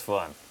 That was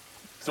fun.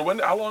 So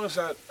how long is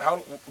that?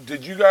 How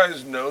did you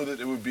guys know that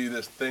it would be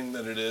this thing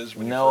that it is?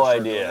 When No you first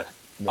started doing idea. it?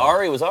 No.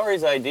 Ari was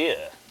Ari's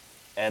idea,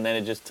 and then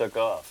it just took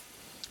off.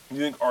 You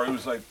think Ari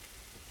was like,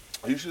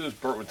 I used to just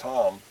Burt with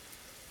Tom,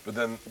 but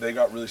then they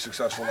got really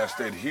successful and I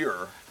stayed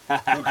here. Who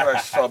can I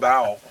sub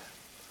out?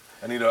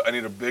 I need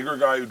a bigger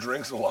guy who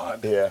drinks a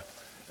lot, Yeah.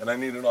 and I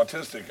need an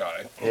autistic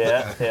guy.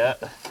 Yeah, yeah.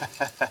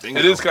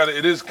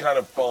 It is kind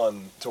of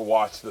fun to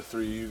watch the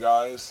three of you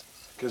guys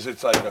because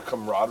it's like a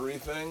camaraderie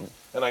thing.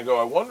 And I go,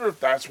 I wonder if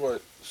that's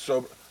what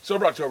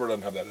Sober October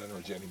doesn't have that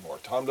energy anymore.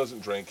 Tom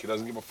doesn't drink. He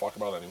doesn't give a fuck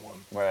about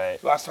anyone.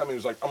 Right. Last time he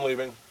was like, I'm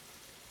leaving.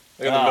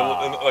 In the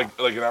middle,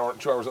 like an hour,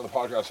 2 hours on the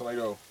podcast, and I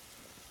go,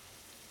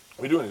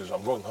 what are you doing? He goes,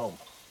 I'm going home.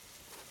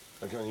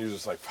 Like, and he was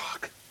just like,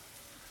 fuck.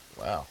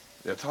 Wow.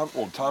 Yeah, Tom.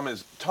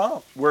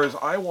 Whereas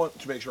I want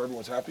to make sure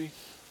everyone's happy,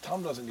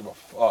 Tom doesn't give a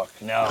fuck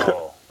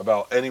No.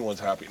 about anyone's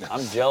happiness.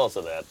 I'm jealous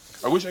of that.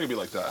 I wish I could be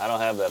like that. I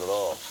don't have that at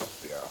all.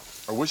 Yeah.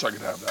 I wish I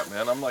could have that,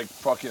 man. I'm like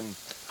fucking,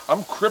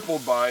 I'm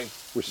crippled by,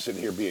 We're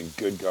sitting here being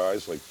good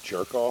guys, like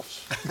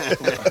jerk-offs.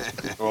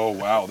 oh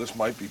wow, this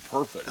might be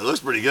perfect. It looks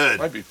pretty good.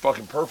 Might be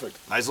fucking perfect.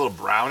 Nice little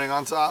browning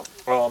on top.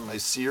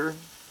 Nice sear.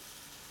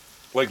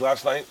 Like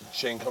last night,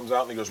 Shane comes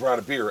out and he goes, we're out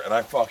of beer, and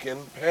I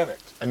fucking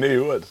panicked. I knew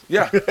you would.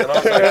 Yeah. And I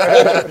was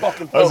like,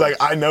 fucking I was like,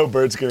 I know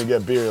Bert's gonna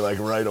get beer like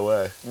right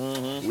away.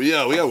 We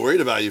got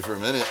worried about you for a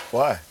minute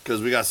Why?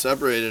 because we got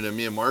separated and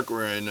me and Mark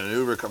were in an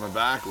Uber coming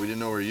back. We didn't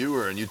know where you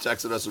were, and you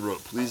texted us and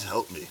wrote, "Please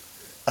help me."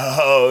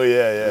 Oh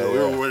yeah. We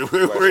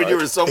were worried you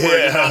were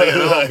somewhere. Yeah, You know, you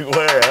know. like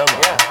where am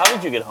I? Yeah. How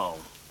did you get home?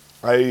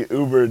 I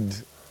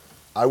Ubered.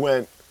 I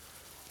went.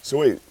 So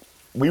wait,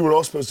 we were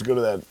all supposed to go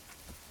to that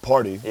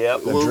party.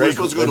 Yep. That We were Drake,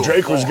 supposed to go that to a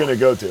Drake was bar. gonna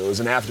go to. It was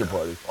an after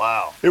party.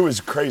 Wow. It was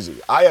crazy.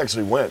 I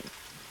actually went.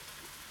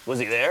 Was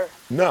he there?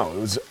 No, it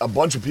was a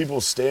bunch of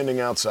people standing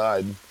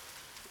outside,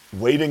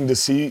 waiting to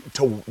see.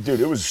 Dude,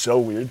 it was so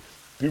weird.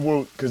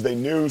 People, because they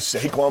knew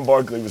Saquon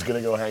Barkley was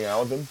gonna go hang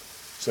out with them,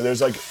 so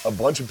there's like a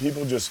bunch of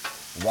people just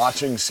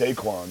watching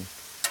Saquon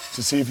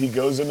to see if he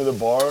goes into the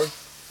bar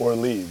or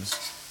leaves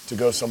to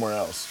go somewhere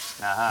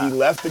else. Uh-huh. He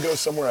left to go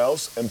somewhere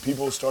else, and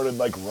people started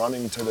like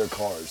running to their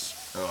cars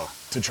Oh,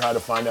 to try to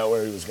find out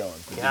where he was going.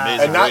 God.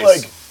 amazing And not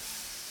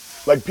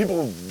grace. like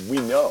people we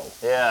know.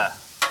 Yeah.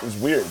 It was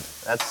weird.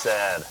 That's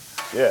sad.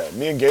 Yeah,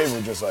 me and Gabe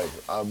were just like,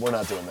 we're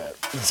not doing that.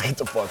 Let's get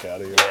the fuck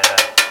out of here. Yeah.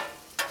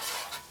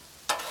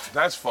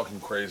 That's fucking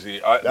crazy.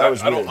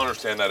 was I don't weird.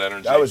 understand that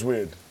energy. That was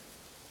weird.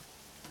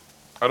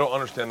 I don't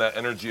understand that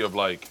energy of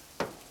like,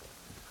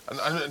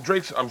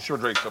 Drake's, I'm sure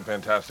Drake's a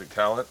fantastic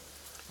talent.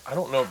 I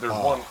don't know if there's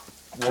one.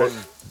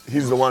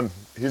 He's the one.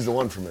 He's the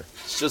one for me.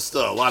 It's just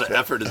a lot of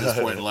effort at this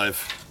point in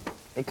life.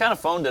 He kind of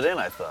phoned it in,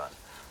 I thought.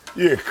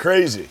 You're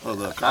crazy. Oh,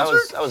 the I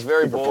concert? was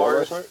very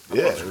bored.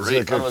 Yeah, it was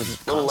great. like It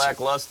was a little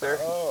lackluster. it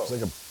was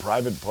like a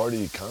private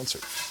party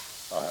concert.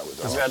 Oh, that was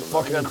We awesome. got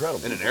Fucking got-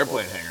 incredible. In an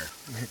airplane hangar.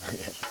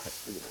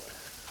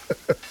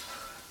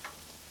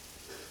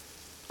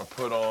 I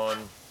put on.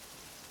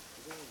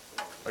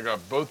 I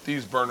got both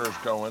these burners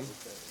going.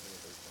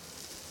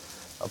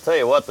 I'll tell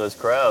you what, those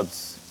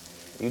crowds,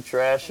 you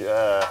trash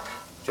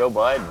Joe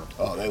Biden.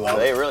 Oh, they love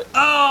They it. really.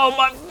 Oh,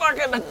 my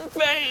fucking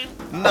face!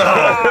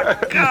 No!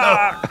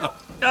 God!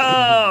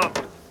 No!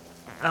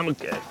 I'm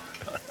okay.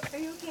 Are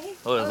you okay?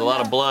 Oh, there's a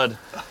lot of blood.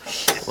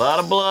 A lot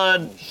of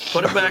blood.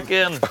 Put it back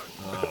in.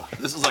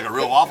 This is like a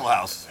real Waffle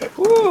House.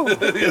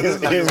 He's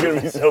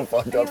gonna be so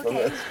fucked up from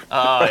this.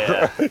 Oh,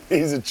 yeah.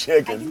 He's a I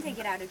chicken. can take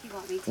it out if you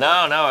want me to. No,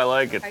 I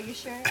like it. Are you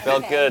sure?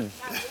 Felt Okay. good.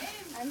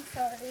 I'm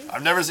sorry.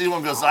 I've never seen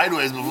one go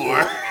sideways before.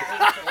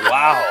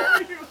 Wow.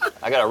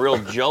 I got a real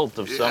jolt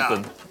of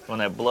something when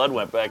that blood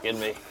went back in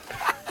me.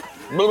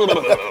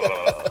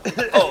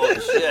 Oh,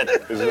 shit.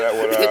 Isn't that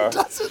what,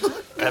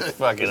 That's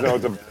fucking. isn't that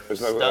what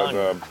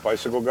the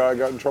bicycle guy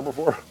got in trouble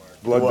for?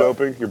 Blood What?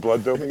 doping? You're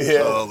blood doping?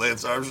 Yeah. Oh,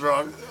 Lance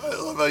Armstrong. I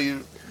love how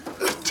you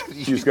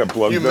He's got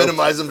blood you dope.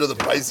 minimize him to the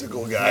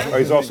bicycle guy. Oh,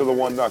 he's also the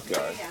one nut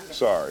guy.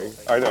 Sorry.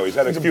 I know, he's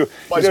had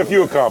a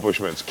few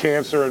accomplishments.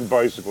 Cancer and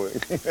bicycling.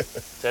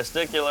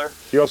 Testicular.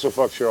 He also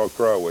fucked Sheryl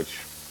Crow, which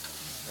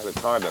at the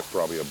time that's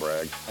probably a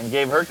brag. And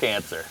gave her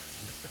cancer.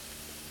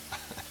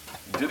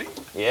 Did he?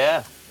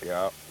 Yeah.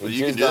 Yeah. He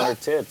you can jizzed do on that?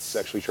 her tits.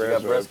 Sexually She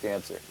got transmitted. breast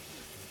cancer.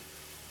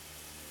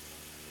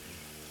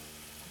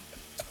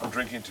 I'm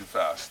drinking too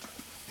fast.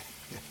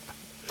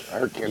 I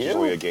heard cancer's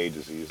only a gay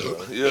disease.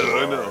 Though. Yeah,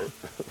 I know.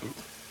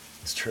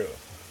 It's true.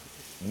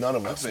 None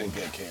of us will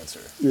get cancer.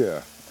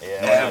 Yeah.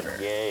 Yeah,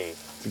 yay.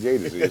 It's a gay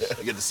disease.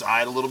 I get the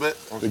side a little bit.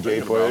 The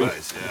gay plague.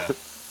 Nice, yeah.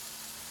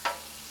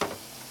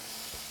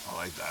 I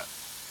like that.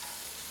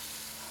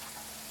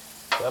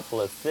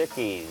 Couple of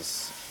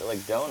thickies. They're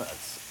like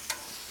donuts.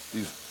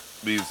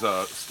 These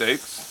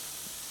steaks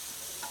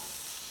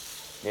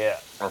Yeah.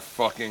 are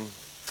fucking.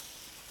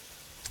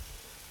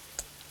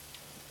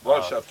 A lot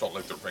of chefs don't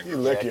lick their You fingers.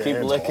 lick Yeah, your keep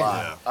hands licking. a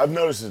lot. I've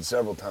noticed it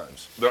several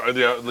times.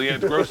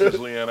 Leanne, grosses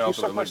Leanne out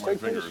suck to my lick my steak,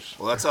 please? fingers.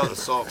 Well, that's how the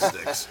salt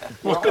sticks.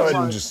 Just go ahead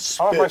and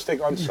just I want my spit, steak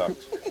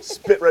unsucked.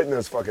 spit right in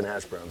those fucking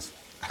hash browns.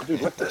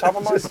 Dude, lick the top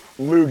of mine. Just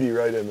loogie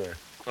right in there.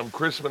 I'm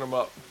crisping them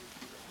up.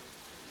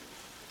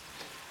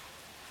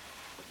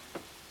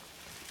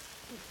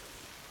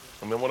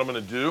 And then what I'm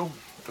going to do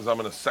is I'm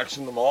going to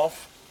section them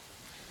off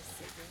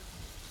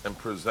and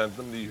present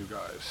them to you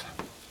guys.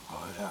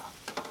 Oh,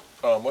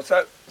 yeah. What's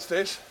that,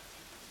 Stace?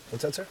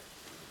 What's that, sir?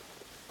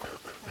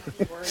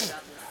 Worried about this.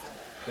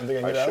 Didn't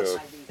think I I knew that.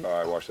 showed.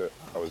 I watched it.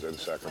 I was in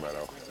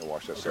Sacramento and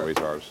watched that so many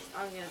times.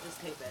 I'm gonna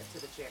just tape it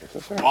to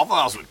the chair. Waffle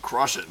House would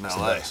crush it in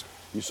LA.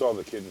 You saw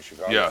the kid in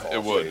Chicago Yeah, fall it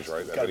off would. stage, right?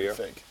 It's That gotta be video.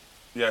 fake.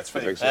 Yeah, it's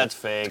fake. think so. That's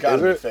fake. It's gotta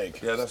Is be it?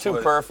 fake. Yeah, that's Too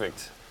what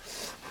perfect.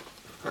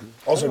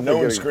 Also, no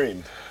one getting-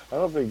 screamed. I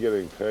don't think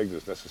getting pegged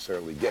is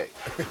necessarily gay.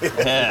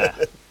 Yeah.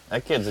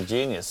 That kid's a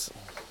genius.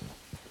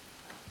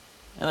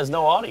 And there's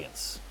no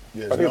audience.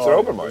 Yeah, I there's think it's no an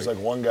audience. open mic. There's like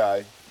one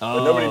guy,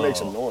 but nobody makes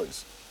a Oh.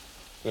 noise.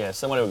 Yeah,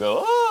 somebody would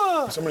go,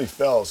 oh! If somebody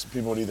fell, so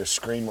people would either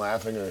scream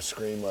laughing or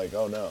scream like,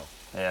 oh no.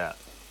 Yeah.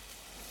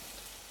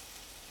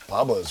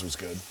 Pablo's was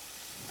good.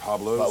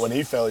 Pablo's. But when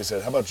he fell, he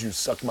said, how about you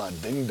suck my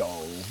ding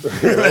dong?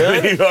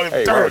 Hey,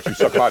 why don't you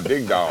suck my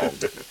ding dong?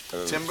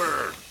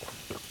 Timber.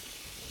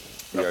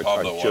 Yeah,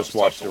 Pablo I just was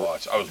watched tough to it.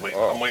 watch. I was waiting.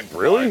 Oh, I'm waiting for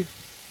really? mine.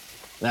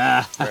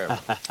 Nah. Man,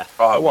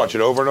 Oh, I watch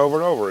it over and over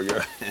and over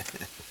again.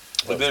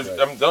 But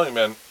I'm telling you,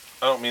 man,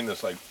 I don't mean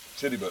this like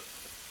shitty, but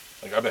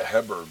like I bet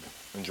Hedberg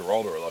and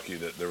Geraldo are lucky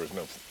that there was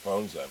no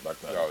phones then back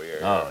then. Oh yeah.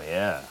 Oh,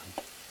 yeah.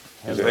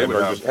 They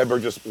would have-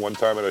 Hedberg just one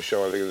time at a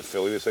show, I think it was in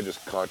Philly, they said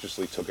just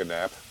consciously took a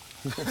nap.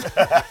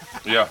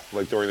 Yeah.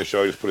 Like during the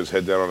show, he just put his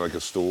head down on like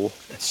a stool.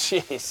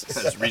 Jesus.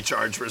 Just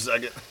recharge for a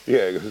second.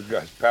 Yeah, he goes,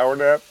 guys, power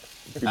nap.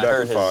 Be I back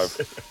heard in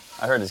 5.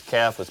 I heard his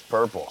calf was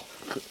purple.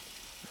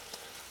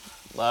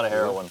 A lot of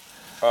heroin.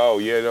 Oh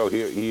yeah, no,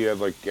 he had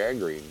like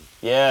gangrene.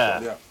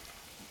 Yeah. Yeah.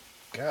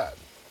 God.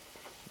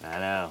 I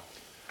know.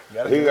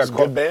 Gotta He give got us caught-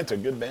 good banter,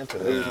 good banter.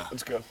 Yeah.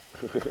 Let's go.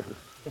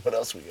 What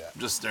else we got?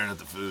 I'm just staring at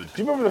the food.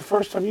 Do you remember the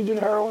first time you did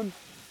heroin?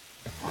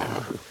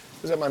 It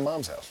was at my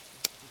mom's house.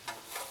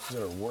 It was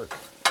at her work.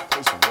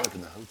 Place of work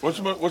in the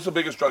hotel. What's the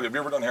biggest drug? Have you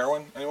ever done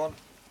heroin? Anyone?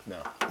 No.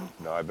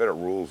 No, I bet it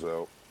rules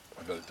though.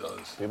 I bet it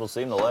does. People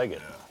seem to like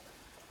it.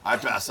 I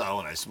pass out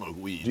when I smoke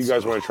weed. Do you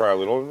guys want to try a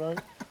little tonight?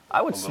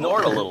 I would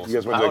snort a little. You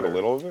guys want to take a powder.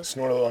 little of it?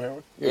 Snort a little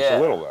heroin? Yeah, it's Yeah.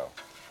 a little though.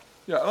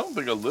 Yeah, I don't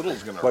think a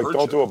little's gonna Like hurt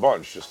don't you. do a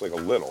bunch, just like a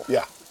little.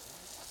 Yeah.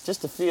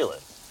 Just to feel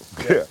it.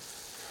 Yeah.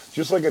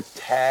 Just like a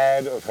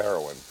tad of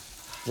heroin.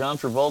 John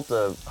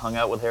Travolta hung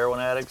out with heroin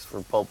addicts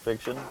for Pulp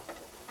Fiction,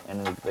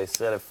 and they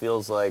said it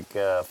feels like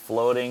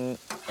floating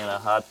in a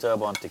hot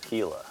tub on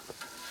tequila,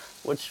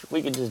 which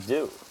we could just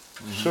do.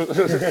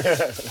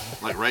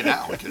 Like right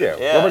now. We could. Yeah.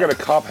 Yeah. Where am I going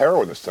to cop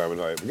heroin this time of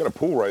night? We got a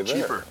pool right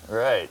there. Cheaper.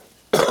 Right.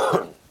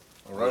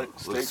 All right,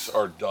 steaks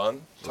are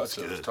done. looks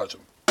Touch them. good. Touch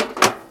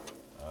them.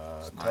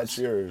 Touch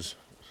yours.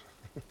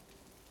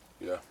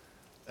 Yeah.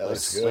 That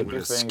looks Like good.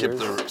 your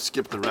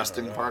Skip fingers. the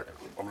resting part.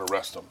 I'm gonna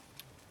rest them.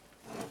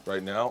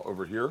 Right now,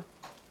 over here.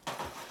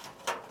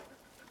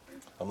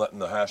 I'm letting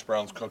the hash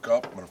browns cook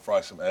up. I'm gonna fry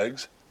some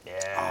eggs.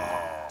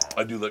 Yeah.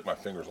 I do lick my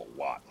fingers a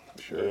lot.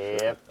 Sure.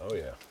 Yep. Oh,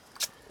 yeah.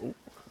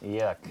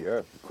 Yuck.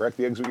 Yeah. Crack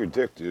the eggs with your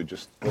dick, dude.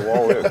 Just go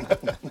all in.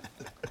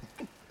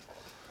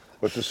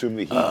 Let's assume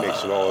the heat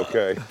makes it all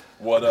okay.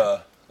 What?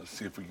 Let's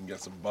see if we can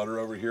get some butter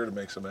over here to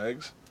make some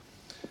eggs.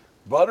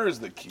 Butter is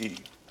the key.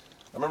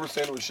 I remember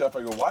saying to a chef,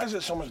 I go, "Why is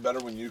it so much better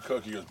when you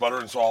cook?" He goes, "Butter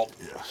and salt."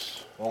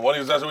 Yes. Well, what he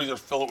goes, that's why we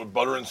just fill it with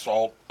butter and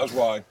salt. That's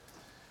why.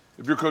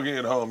 If you're cooking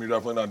at home, you're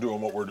definitely not doing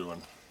what we're doing.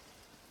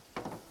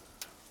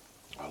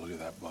 Oh, look at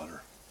that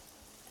butter.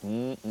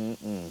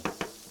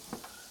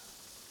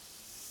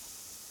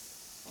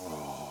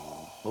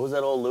 What was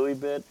that old Louis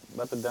bit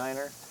about the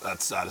diner?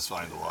 That's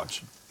satisfying to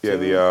watch. Yeah,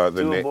 the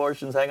Two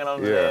abortions hanging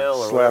on the yeah, nail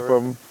or slap whatever.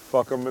 him,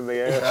 fuck him in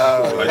the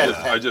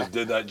ass. I just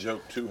did that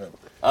joke to him.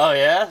 Oh,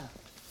 yeah?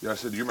 Yeah, I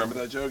said, "Do you remember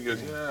that joke?" He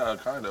goes, "Yeah,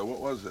 kind of. What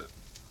was it?"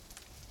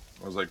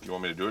 I was like, "You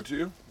want me to do it to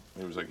you?"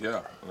 And he was like,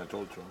 "Yeah," and I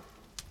told it to him.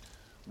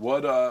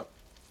 What?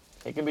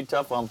 It can be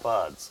tough on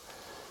pods.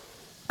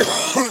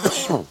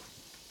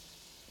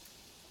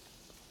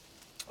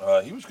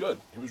 He was good.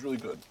 He was really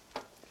good.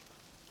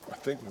 I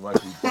think we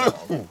might be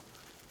down.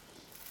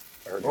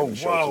 I heard the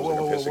show was like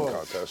a pissing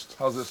contest.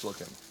 How's this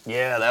looking?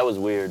 Yeah, that was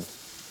weird.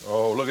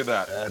 Oh, look at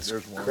that. That's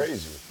There's one.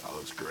 crazy. That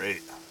looks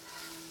great.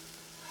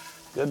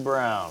 Good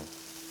brown.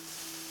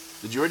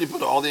 Did you already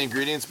put all the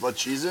ingredients but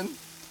cheese in?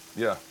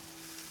 Yeah.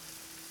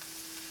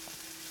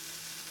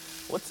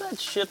 What's that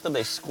shit that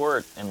they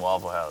squirt in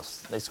Waffle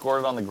House? They squirt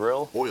it on the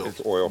grill? Oil.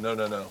 It's oil.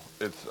 No.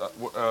 It's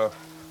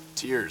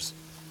Tears.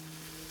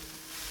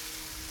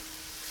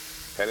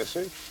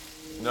 Hennessy?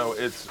 no,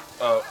 it's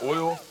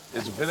oil.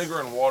 It's vinegar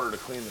and water to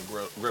clean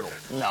the griddle.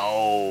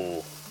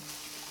 No.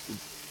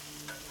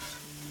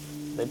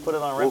 They put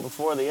it on right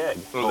before the egg.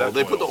 Oh, Oh, that's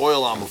they put the oil.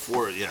 oil on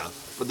before it, yeah.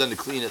 But then to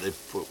clean it, they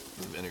put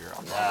the vinegar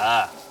on.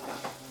 Ah.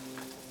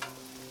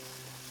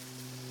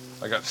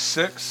 I got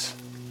 6.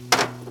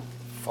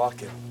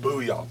 Fucking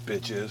booyah,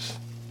 bitches.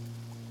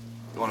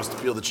 You want us to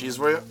peel the cheese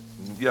for you?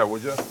 Yeah,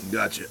 would you?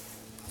 Gotcha.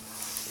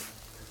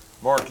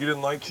 Mark, you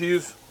didn't like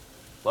cheese?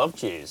 Love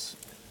cheese.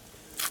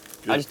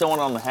 Good. I just don't want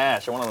it on the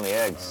hash. I want it on the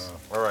eggs.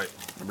 All right.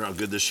 Remember how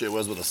good this shit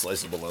was with a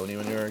slice of bologna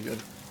when you were a kid?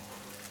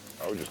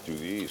 I would just do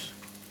these.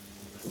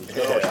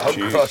 I'll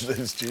cheese. crush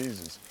these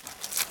cheeses.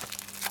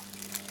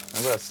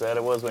 Remember how sad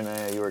it was when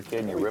you were a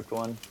kid and you ripped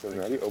one? How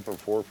do you open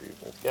 4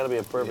 people? It's got to be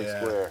a perfect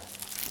Yeah. square.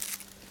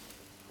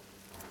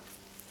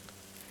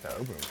 Yeah,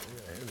 open it.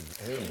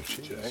 Yeah, hit 'em with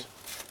cheese.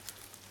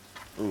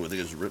 Ooh, I think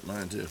I just ripped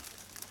mine too.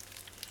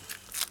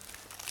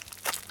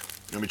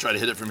 You want me to try to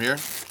hit it from here?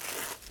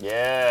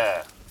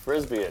 Yeah.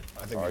 Frisbee it.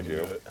 I think I we can do.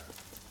 do it.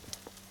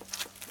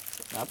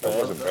 Not That bad.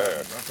 wasn't bad.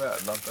 Not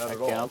bad. Not bad That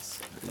at all. counts.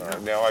 All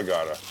right, now I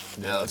gotta.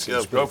 Yeah, let's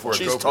go. Go for it,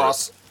 Cheese go for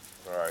toss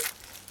All right.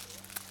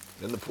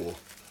 in the pool.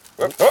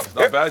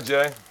 Not bad,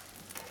 Jay.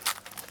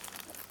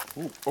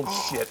 Ooh,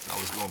 oh, shit. That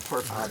was going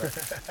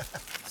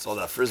perfect. Saw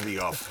that frisbee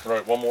off. All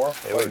right, one more.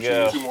 Here we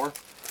go. 2 more.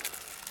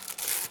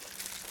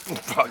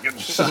 Fucking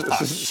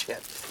Ah,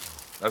 shit.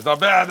 That's not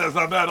bad. That's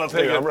not bad. I'll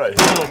take Yeah, it. I'm right.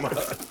 Boom.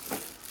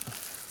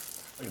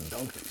 I can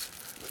dunk these.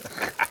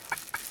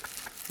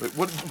 Wait,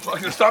 what?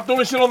 Fucking stop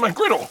doing shit on my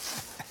griddle.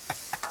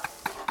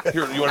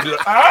 Here, you want to do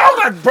that? Ow,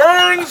 that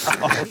burns!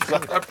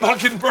 That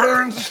fucking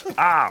burns.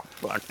 Ah,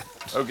 fuck.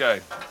 Okay.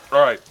 All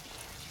right.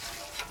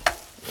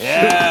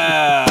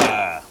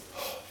 Yeah.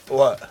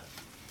 What?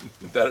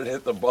 That had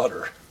hit the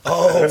butter.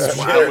 Oh,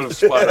 That would have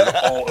splattered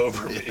all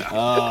over me.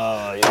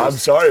 Oh, you I'm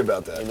sorry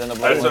about that. done a That's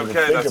blade. didn't even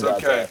okay. think That's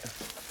about okay.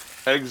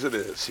 Eggs it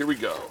is. Here we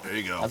go. There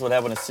you go. That's what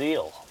happened to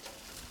seal.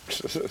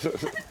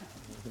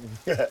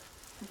 There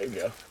you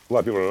go. A lot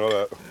of people don't know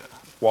that.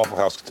 Waffle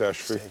House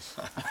catastrophe.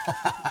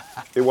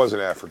 It was in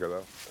Africa,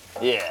 though.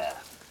 Yeah.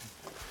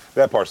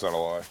 That part's not a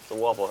lie. It's a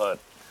Waffle Hut.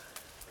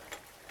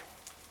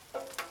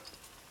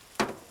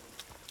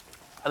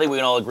 I think we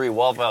can all agree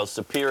Waffle House is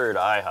superior to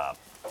IHOP.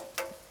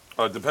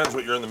 It depends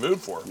what you're in the mood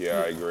for.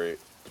 Yeah, I agree.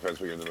 Depends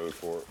what you're in the mood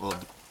for. Well,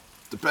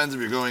 depends if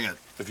you're going at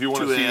If you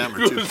want 2 to see, a.m. or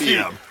you 2 wanna see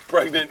p.m.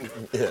 pregnant.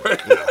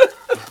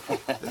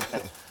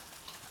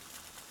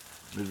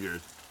 If you're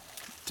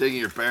taking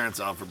your parents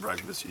out for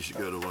breakfast, you should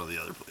go to one of the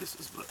other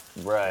places. But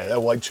Right.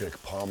 That white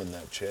chick palming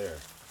that chair.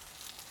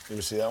 You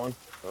ever see that one?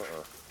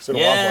 It's in a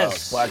Yes. Waffle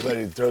House. Black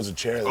lady throws a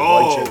chair. The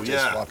Oh, white chick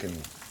just yeah. fucking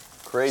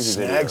Crazy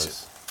snags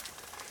videos. it.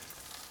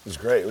 It was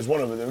great. It was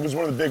one of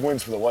the big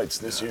wins for the whites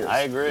this year.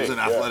 I it agree. was an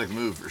athletic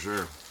move for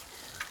sure.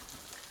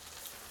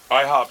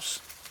 IHOP's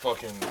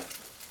fucking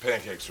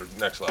pancakes are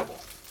next level.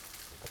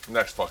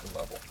 Next fucking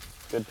level.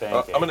 Good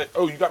pancake. I'm gonna.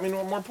 Oh, you got me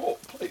no more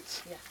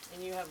plates. Yeah,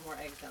 and you have more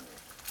eggs down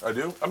there. I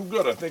do. I'm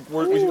good. I think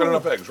we got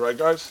enough eggs, right,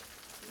 guys?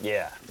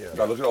 Yeah.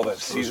 God, look at all that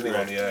seasoning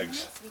on the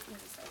eggs. We can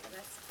decide the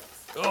rest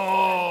of this.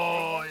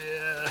 Oh,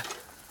 yeah.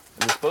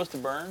 Is it supposed to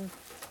burn?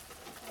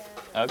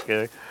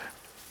 Okay.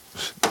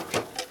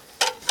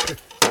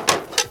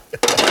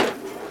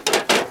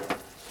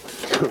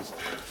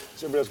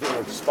 Is everybody else getting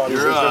like spotty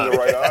You're, vision in the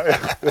right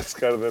eye? That's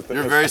kind of the thing.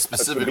 You're very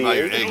specific about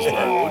your eggs,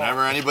 bro.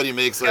 Whenever anybody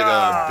makes like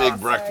a big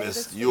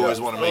breakfast, you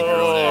always want to make your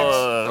own eggs.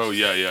 Oh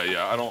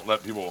yeah. I don't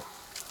let people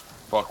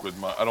fuck with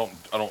my. I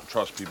don't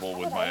trust people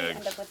with my End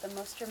eggs. up with the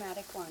most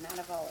dramatic one out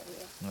of all of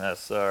you. No,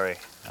 sorry.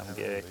 I'm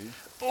gay.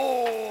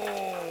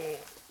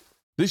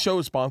 This show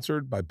is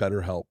sponsored by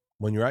BetterHelp.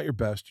 When you're at your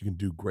best, you can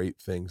do great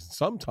things.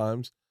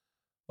 Sometimes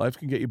life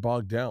can get you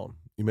bogged down.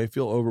 You may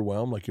feel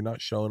overwhelmed, like you're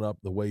not showing up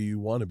the way you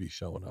want to be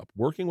showing up.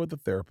 Working with a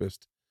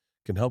therapist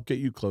can help get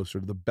you closer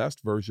to the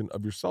best version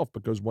of yourself,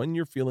 because when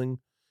you're feeling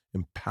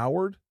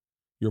empowered,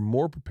 you're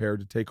more prepared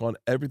to take on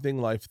everything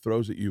life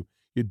throws at you.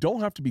 You don't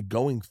have to be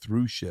going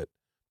through shit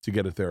to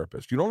get a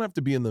therapist. You don't have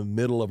to be in the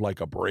middle of like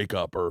a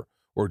breakup or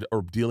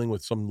dealing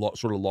with some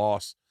sort of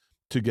loss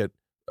to get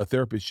a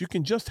therapist. You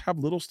can just have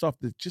little stuff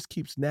that just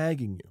keeps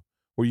nagging you,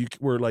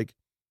 where like,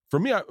 for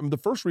me, the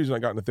first reason I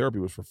got into therapy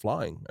was for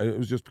flying. It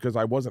was just because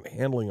I wasn't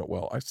handling it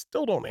well. I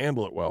still don't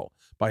handle it well,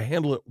 but I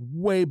handle it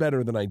way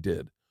better than I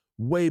did.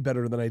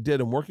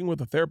 And working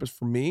with a therapist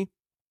for me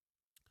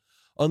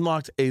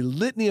unlocked a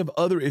litany of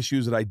other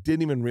issues that I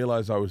didn't even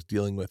realize I was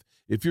dealing with.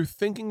 If you're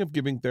thinking of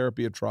giving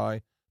therapy a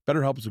try,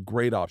 BetterHelp is a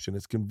great option.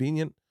 It's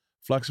convenient,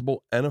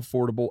 flexible, and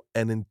affordable,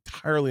 and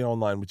entirely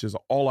online, which is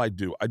all I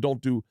do. I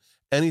don't do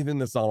anything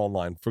that's not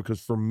online, because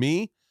for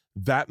me,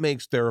 that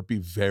makes therapy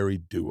very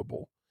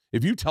doable.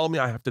 If you tell me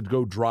I have to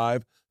go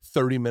drive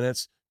 30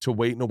 minutes to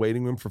wait in a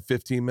waiting room for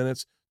 15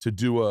 minutes to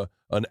do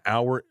an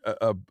hour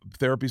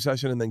therapy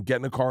session and then get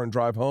in a car and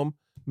drive home,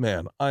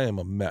 man, I am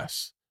a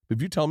mess.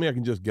 If you tell me I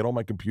can just get on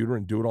my computer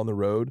and do it on the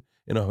road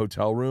in a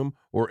hotel room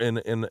or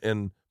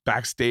in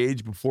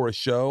backstage before a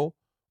show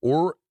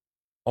or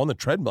on the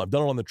treadmill, I've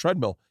done it on the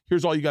treadmill.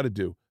 Here's all you got to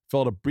do.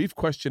 Fill out a brief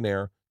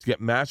questionnaire to get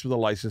matched with a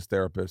licensed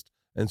therapist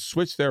and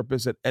switch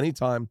therapists at any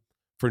time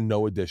for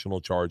no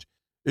additional charge.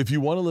 If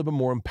you want to live a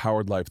more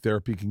empowered life,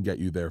 therapy can get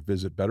you there.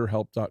 Visit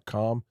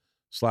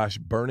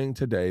BetterHelp.com/burning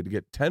today to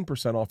get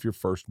 10% off your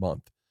first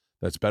month.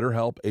 That's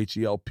BetterHelp,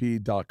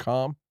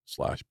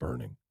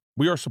 HELP.com/burning.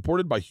 We are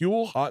supported by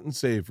Huel Hot and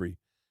Savory.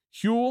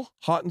 Huel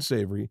Hot and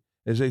Savory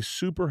is a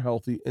super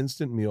healthy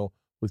instant meal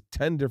with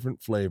 10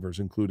 different flavors,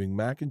 including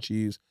mac and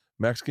cheese,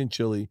 Mexican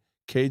chili,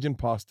 Cajun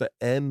pasta,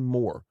 and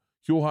more.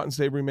 Huel Hot and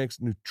Savory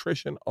makes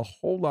nutrition a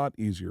whole lot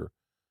easier.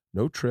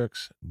 No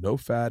tricks, no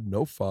fad,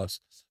 no fuss,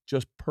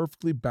 just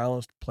perfectly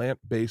balanced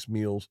plant-based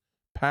meals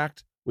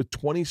packed with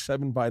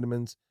 27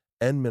 vitamins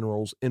and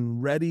minerals in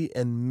ready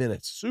and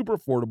minutes. Super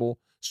affordable,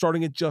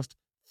 starting at just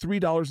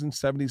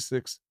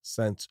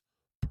 $3.76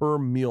 per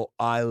meal.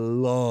 I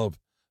love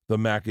the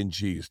mac and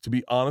cheese. To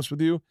be honest with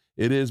you,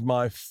 it is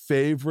my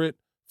favorite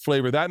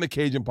flavor. That and the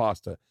Cajun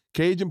pasta.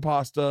 Cajun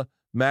pasta,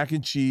 mac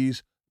and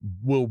cheese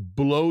will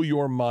blow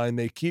your mind.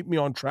 They keep me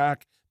on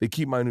track. They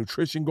keep my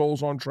nutrition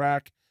goals on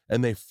track,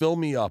 and they fill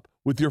me up.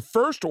 With your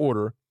first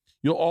order,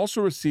 you'll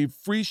also receive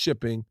free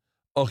shipping,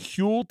 a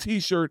Huel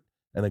t-shirt,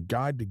 and a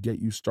guide to get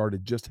you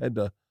started. Just head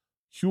to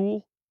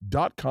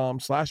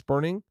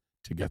Huel.com/burning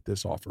to get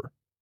this offer.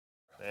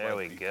 There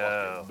we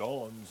go.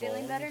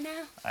 Feeling better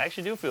now? I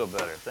actually do feel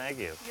better. Thank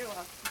you. You're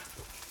welcome.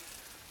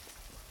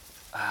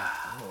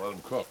 I'm gonna let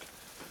them cook.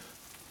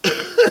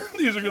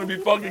 These are gonna be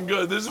fucking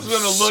good. This is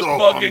gonna look so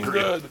fucking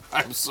hungry. good.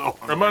 I'm so I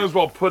hungry. might as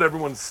well put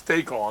everyone's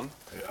steak on.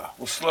 Yeah.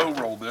 We'll slow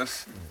roll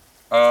this.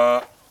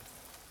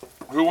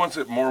 Who wants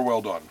it more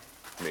well done?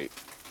 Me.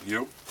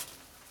 You?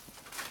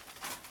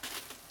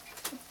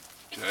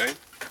 Okay.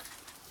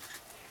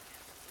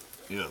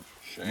 You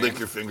Shane. lick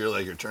your finger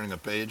like you're turning a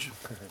page.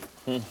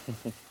 And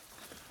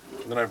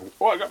then I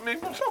got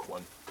made myself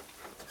one.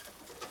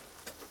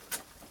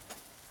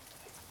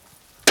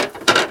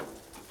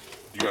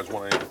 You guys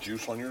want any of the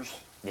juice on yours?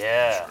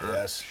 Yeah.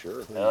 Yes,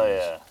 sure. Hell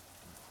yeah.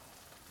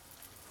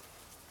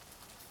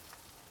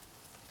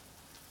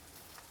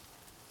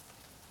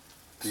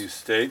 These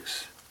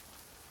steaks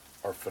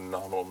are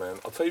phenomenal, man.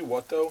 I'll tell you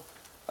what, though.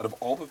 Out of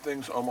all the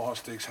things Omaha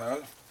Steaks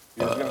have,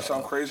 you know it's gonna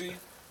sound crazy.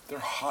 Their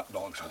hot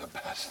dogs are the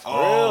best.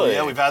 Oh, Really?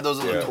 yeah, we've had those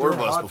on the Yeah. tour Their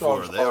bus hot before.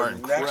 dogs They are next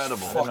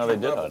incredible. I didn't know they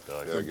did level. hot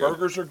dogs. Their good.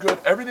 burgers are good.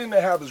 Everything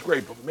they have is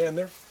great, but man,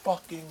 their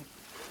fucking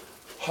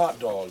hot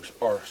dogs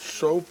are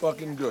so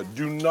fucking good.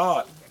 Do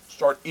not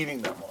start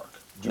eating that, Mark.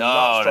 Do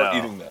not start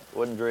eating that.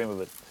 Wouldn't dream of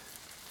it.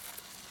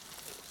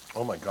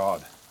 Oh my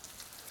God.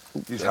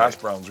 These hash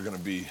browns are gonna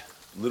be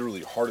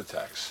literally heart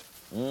attacks.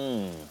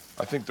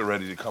 I think they're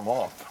ready to come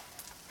off.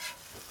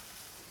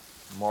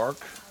 Mark,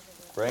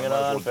 Bring it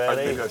I on, think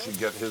Fatty. I should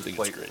get his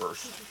plate great.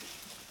 first.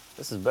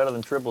 This is better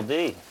than Triple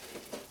D.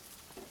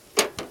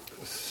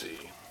 Let's see.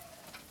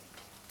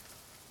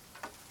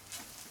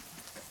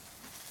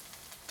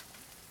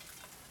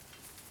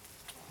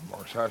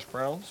 Mark's hash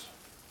browns.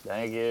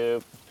 Thank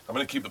you. I'm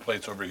gonna keep the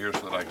plates over here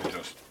so that I can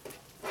just.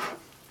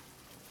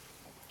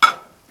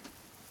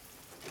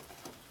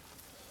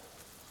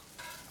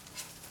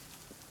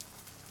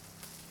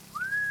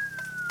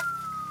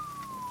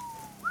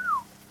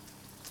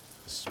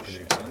 This is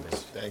pretty exciting.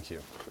 Thank you.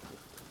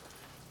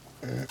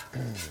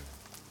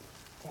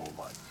 Oh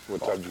my.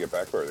 What time did you get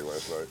back early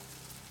last night?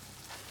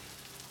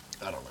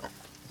 I don't know.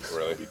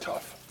 Really be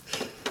tough.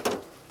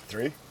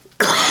 3?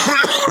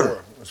 4.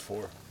 It was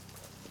 4.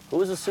 Who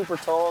was the super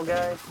tall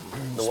guy?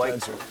 The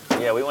white. Spencer.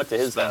 Yeah, we went to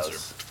his Spencer.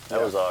 house.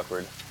 That was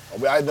awkward.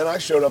 Then I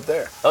showed up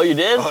there. Oh, you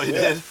did? Oh, you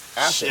Yeah. did?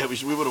 Shit,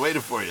 we would have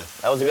waited for you.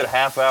 That was a good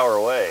half hour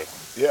away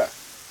Yeah.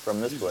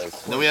 from this place.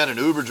 And then we had an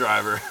Uber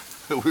driver.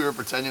 We were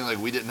pretending like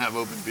we didn't have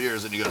open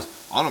beers, and he goes,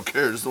 I don't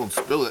care, just don't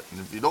spill it.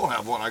 And if you don't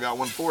have one, I got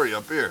one for you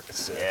up here.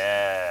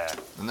 Yeah.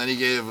 And then he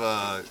gave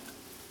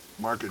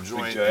Mark a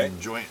joint. Jay?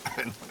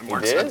 And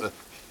Mark did? set the,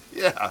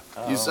 yeah,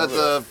 you set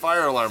the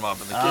fire alarm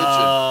up in the kitchen.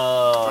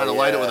 Oh, Trying to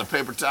light it yeah. with a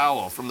paper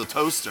towel from the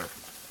toaster.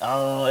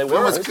 Oh, it We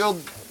almost worked. killed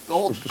the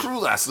whole crew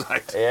last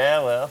night. Yeah,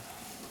 well,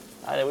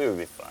 I knew we would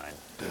be fine.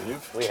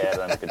 Dave. We had it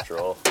under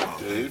control.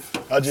 Dave.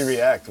 How'd you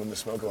react when the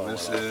smoke alarm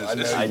This went is off? I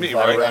this know is you- me,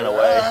 I right? ran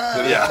away.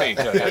 Yeah.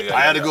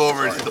 I had to go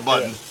over and hit the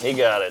button. He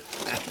got it.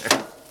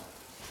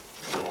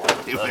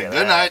 He Look went, at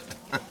good that. night.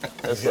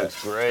 This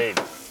looks great.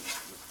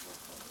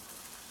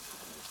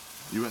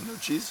 You went no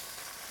cheese?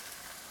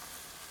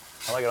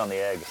 I like it on the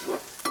egg.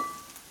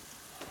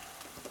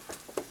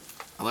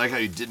 I like how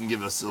you didn't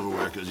give us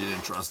silverware because you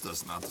didn't trust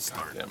us not to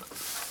start. Damn it.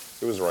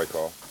 It was the right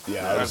call.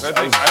 Yeah, I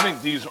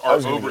think these are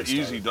was gonna over get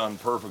started. easy done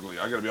perfectly.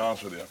 I gotta be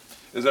honest with you.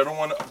 Is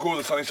everyone cool with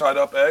the sunny side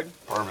up egg?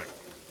 Perfect.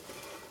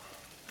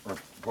 Or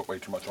put way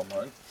too much on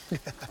mine?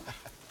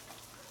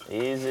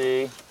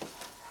 Easy.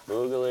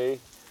 Boogly.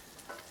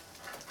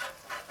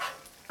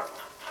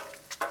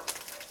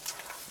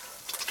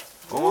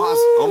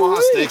 Omaha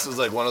Steaks is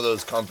like one of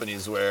those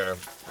companies where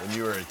when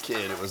you were a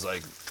kid, it was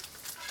like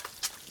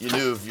you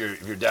knew if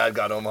your dad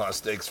got Omaha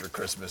steaks for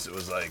Christmas, it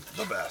was like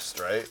the best,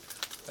 right?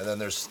 And then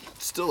there's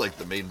still like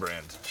the main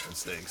brand in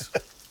steaks.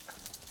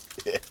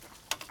 Yeah.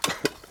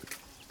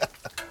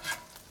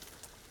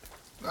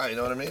 No, you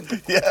know what I mean?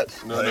 Yeah.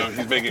 No,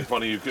 he's making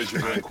fun of you because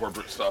you're doing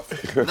corporate stuff.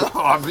 No,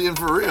 I'm being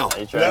for real.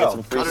 You trying to get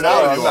some free cut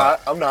it stuff?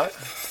 out. I'm not.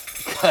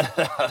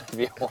 If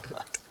you want.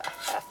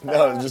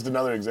 No, it's just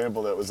another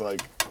example that was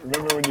like,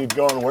 remember when you'd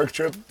go on a work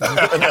trip?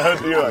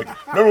 And you're like,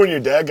 remember when your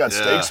dad got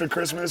steaks for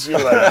Christmas?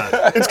 You're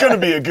like, it's going to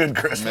be a good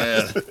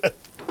Christmas. Man.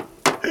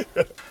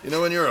 You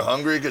know when you were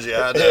hungry because you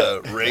had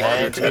to rake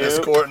your tennis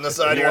court in the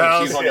side of You your want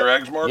house? cheese on your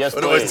eggs, Mark? Yes,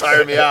 It always please.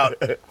 tired me out.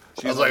 I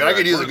was like, I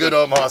could use a good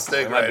Omaha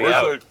steak right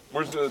now.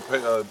 Where's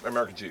the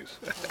American cheese?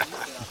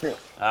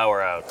 Ah,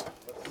 we're out.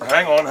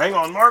 Hang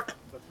on, Mark.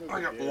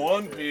 I got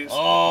one piece.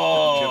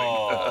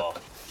 Oh.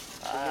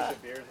 What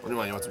do you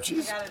want? You want some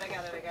cheese? I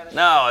got it.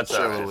 No, it's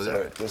Share all a right.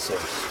 little It's with all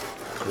it.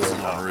 right. This is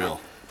Unreal.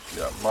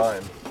 Yeah,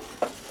 mine.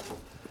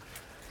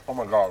 Oh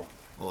my God.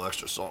 A little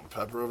extra salt and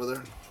pepper over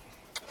there.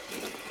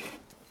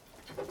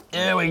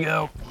 There we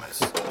go. Nice.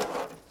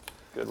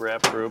 Good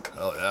wrap group.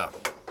 Hell yeah.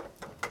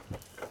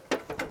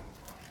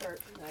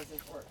 Knives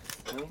and forks.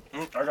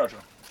 I got you.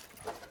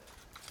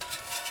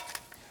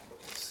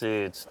 Let's see,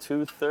 it's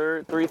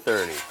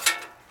 3:30.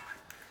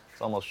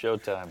 It's almost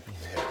showtime.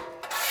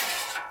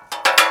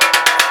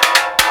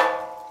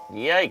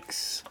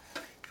 Yikes.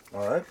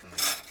 All right.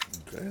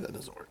 Okay, that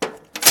doesn't work.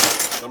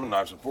 Some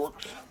knives and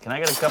forks. Can I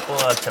get a couple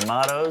of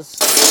tomatoes?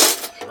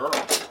 Sure.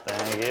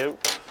 Thank you.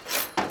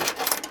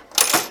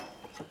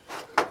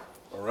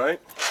 All right.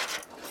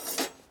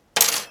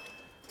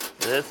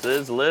 This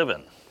is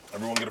living.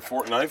 Everyone get a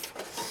fork knife.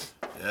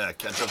 Yeah,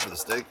 ketchup for the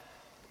steak.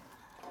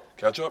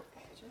 Ketchup.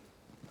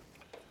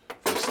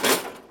 For the steak.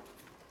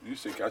 You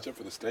say ketchup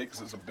for the steak? Is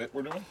this a bit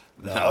we're doing?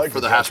 No, I like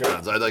for the the hash ketchup.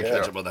 browns. I like Yeah.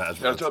 ketchup on the hash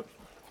browns. Ketchup.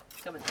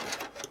 Coming.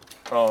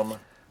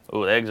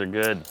 Ooh, eggs are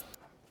good.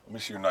 Let me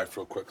see your knife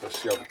real quick. Let's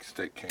see how the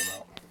steak came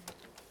out.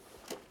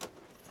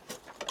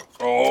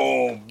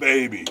 Oh,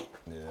 baby.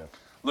 Yeah.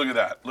 Look at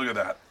that. Look at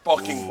that.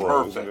 Fucking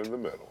Frozen perfect. in the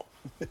middle.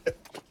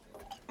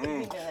 Go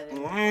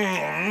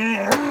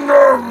ahead and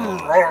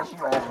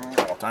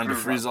Time to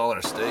freeze all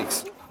our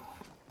steaks.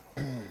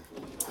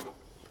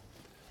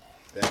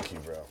 Thank you,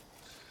 bro.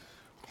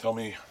 Tell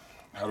me,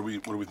 what are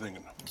we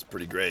thinking? It's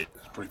pretty great.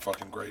 It's pretty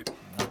fucking great.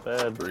 Not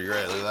bad. Pretty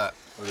great. Look at that.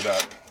 Look at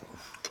that.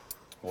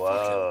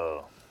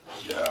 Whoa.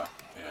 Yeah.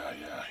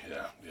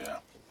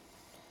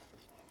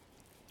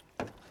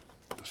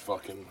 Just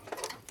fucking,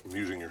 I'm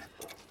using your,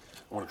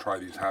 I want to try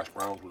these hash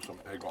browns with some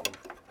egg on them.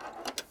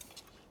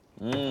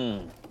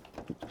 Mmm.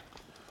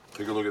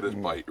 Take a look at this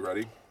bite. You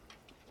ready?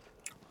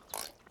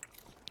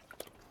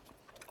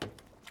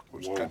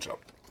 Where's Whoa. ketchup?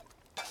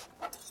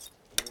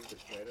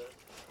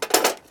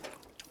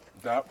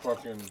 That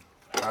fucking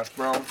hash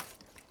brown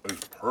is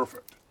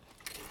perfect.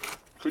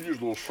 Could use a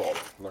little salt.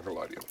 I'm not gonna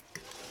lie to you.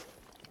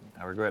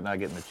 I regret not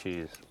getting the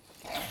cheese.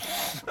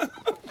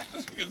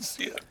 You can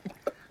see it.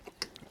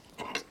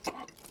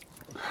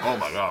 Oh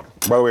my God.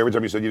 By the way, every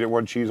time you said you didn't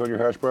want cheese on your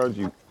hash browns,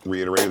 you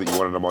reiterated that you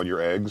wanted them on your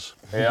eggs,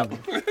 Yeah.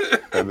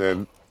 and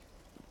then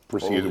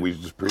we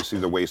just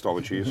proceeded to waste all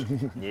the cheese.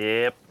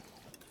 Yep.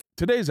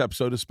 Today's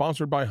episode is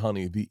sponsored by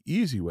Honey, the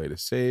easy way to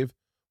save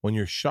when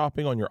you're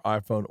shopping on your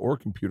iPhone or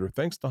computer.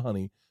 Thanks to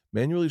Honey,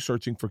 manually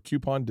searching for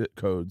coupon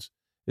codes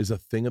is a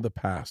thing of the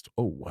past.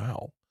 Oh,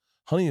 wow.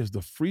 Honey is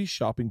the free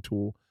shopping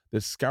tool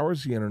that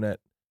scours the internet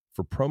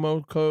for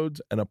promo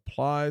codes and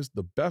applies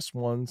the best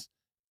ones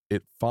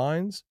it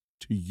finds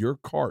to your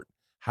cart.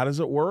 How does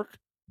it work?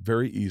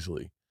 Very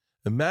easily.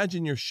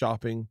 Imagine you're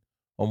shopping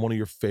on one of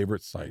your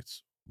favorite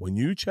sites. When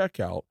you check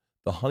out,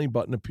 the Honey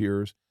button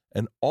appears,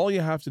 and all you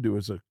have to do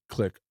is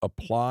click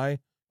Apply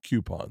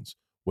Coupons.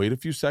 Wait a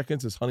few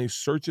seconds as Honey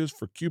searches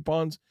for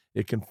coupons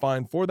it can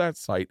find for that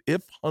site.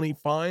 If Honey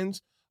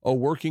finds a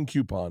working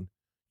coupon,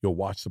 you'll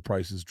watch the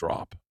prices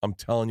drop. I'm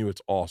telling you,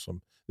 it's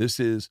awesome. This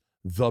is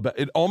the best.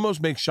 It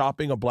almost makes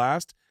shopping a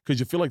blast because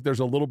you feel like there's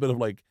a little bit of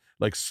like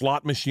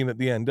slot machine at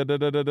the end.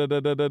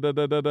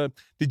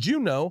 Did you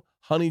know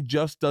Honey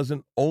just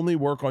doesn't only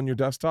work on your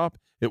desktop?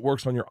 It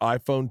works on your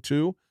iPhone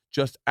too.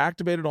 Just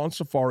activate it on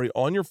Safari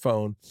on your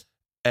phone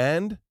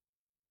and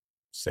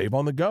save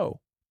on the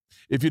go.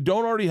 If you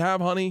don't already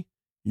have Honey,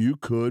 you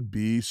could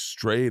be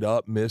straight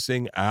up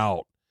missing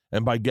out.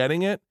 And by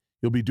getting it,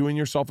 you'll be doing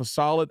yourself a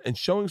solid and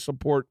showing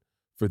support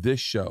for this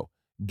show.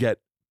 Get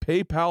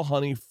PayPal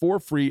Honey for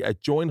free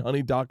at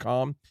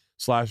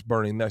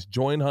joinhoney.com/burning. That's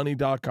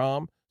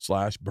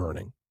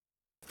joinhoney.com/burning.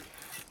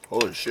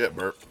 Holy shit,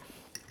 Bert.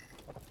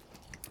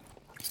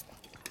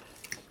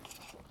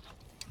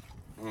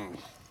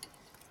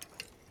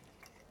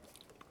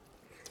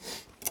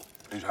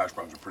 These hash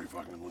browns are pretty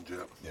fucking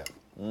legit. Yeah.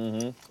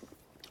 Mm-hmm.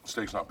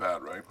 Steak's not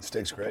bad, right?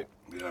 Steak's great.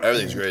 Yeah.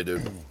 Everything's great,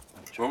 dude.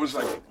 What was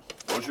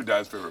your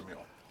dad's favorite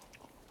meal?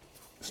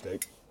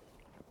 Steak.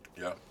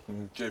 Yeah.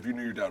 Jay, if you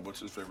knew your dad, what's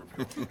his favorite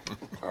meal?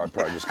 I'd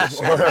probably just get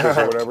sandwiches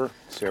or whatever.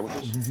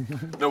 Sandwiches?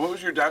 No, what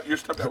was your dad? Your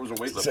stepdad was a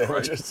weightlifter,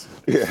 Sandwiches.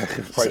 Yeah,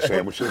 probably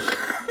sandwiches.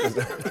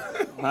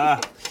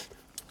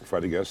 if I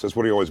had to guess. That's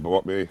what he always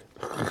bought me.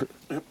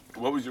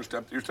 What was your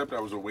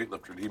stepdad was a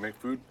weightlifter. Did he make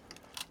food?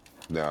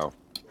 No,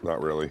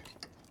 not really.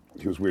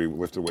 He was weird. He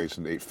lifted weights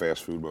and ate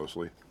fast food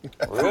mostly.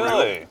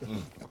 Really?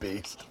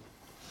 Beast.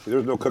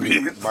 There's no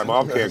cooking. My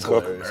mom can't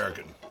cook.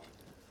 American.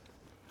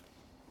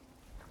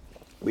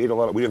 We ate a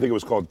lot. We didn't think it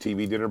was called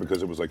TV dinner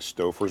because it was like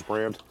Stouffer's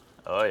brand.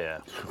 Oh yeah.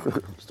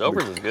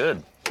 Stouffer's is good.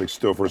 Like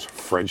Stouffer's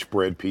French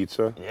bread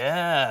pizza.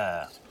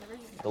 Yeah.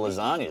 The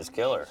lasagna is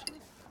killer.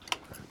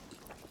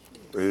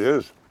 It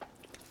is.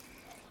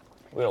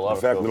 We had a lot In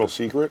of fact, Stouffer's. little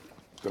secret: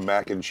 the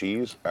mac and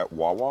cheese at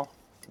Wawa.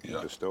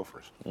 Yeah. The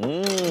Stouffer's.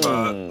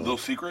 Little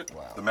secret: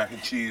 the mac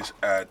and cheese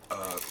at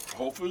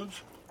Whole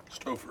Foods,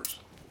 Stouffer's.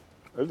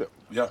 Is it?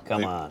 Yeah.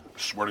 Come on.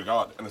 Swear to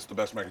God, and it's the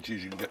best mac and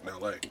cheese you can get in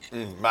LA.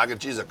 Mac and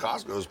cheese at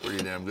Costco is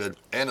pretty damn good,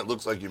 and it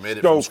looks like you made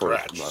it Stouffer's. from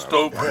scratch.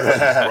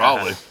 Stouffer's.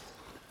 Probably.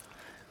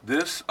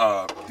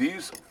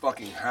 These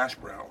fucking hash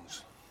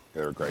browns.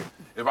 They're great.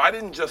 If I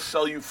didn't just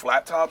sell you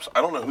flat tops,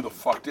 I don't know who the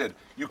fuck did.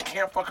 You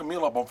can't fuck a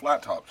meal up on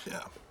flat tops. Yeah.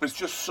 It's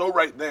just so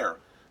right there.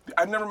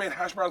 I've never made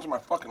hash browns in my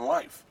fucking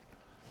life.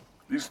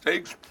 These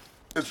steaks,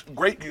 it's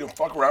great. You can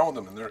fuck around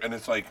with them, and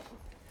it's like,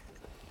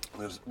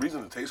 there's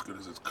reason it tastes good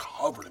is it's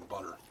covered in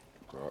butter.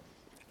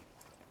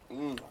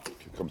 Here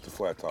comes the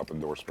flat top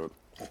endorsement.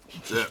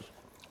 That's it.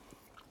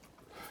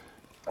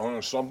 I don't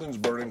know, something's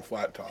burning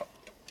flat top.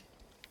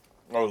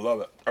 I would love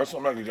it. That's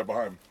something I could get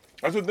behind.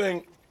 That's the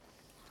thing.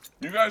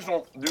 You guys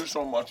don't do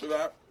so much of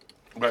that,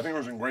 but I think it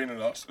was ingrained in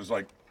us. Is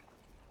like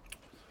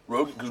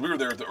Rogan, because we were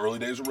there at the early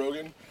days of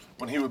Rogan,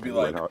 when he would be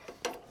like, Right.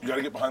 "You got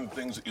to get behind the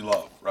things that you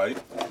love, right?"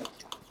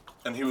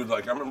 And he would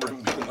like, I remember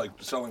him being like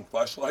selling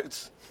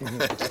flashlights. He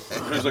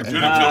was like,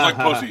 "Dude, it feels like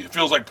pussy. It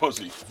feels like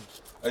pussy."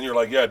 And you're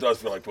like, "Yeah, it does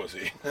feel like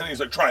pussy." And he's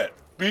like, "Try it.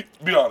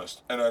 Be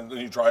honest." And then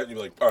you try it, and you're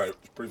like, "All right,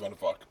 it's pretty fun to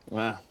fuck."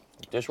 Yeah.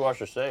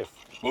 Dishwasher safe.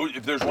 Well,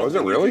 if there's one Was it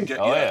thing you really? can get,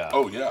 Oh, yeah.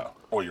 Oh yeah.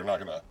 Oh, you're not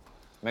gonna.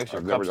 Makes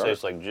your I've never cups done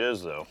taste it. like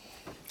jizz though.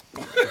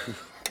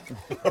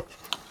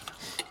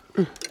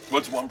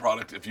 What's one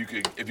product if you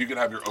could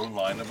have your own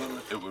line of them?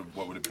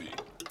 What would it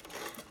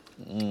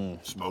be?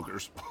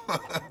 Smokers.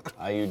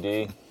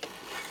 IUD.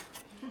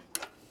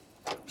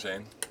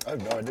 Shane, I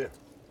have no idea.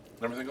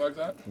 never think like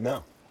that.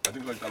 No. I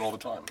think like that all the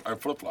time. I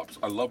have flip flops.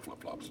 I love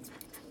flip flops.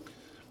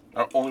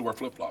 I only wear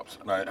flip flops,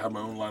 and I have my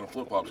own line of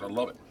flip flops. I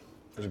love it.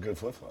 Those are good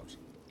flip flops.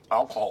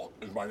 Alcohol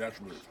is my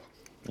next move.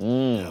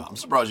 Yeah, I'm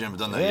surprised you haven't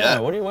done that Yeah,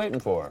 yet. what are you waiting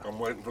for? I'm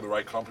waiting for the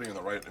right company and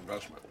the right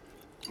investment.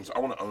 I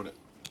want to own it.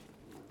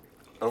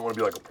 I don't want to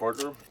be like a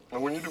partner.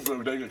 And when you do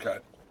Bodega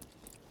Cat,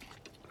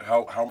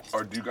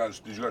 did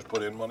you guys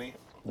put in money?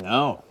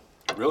 No.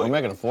 Really? We're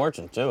making a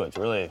fortune too. It's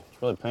really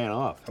paying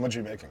off. How much are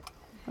you making?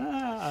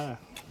 Ah.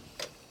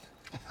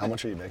 How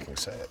much are you making?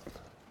 Say it.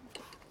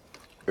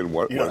 And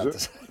what You don't was have it?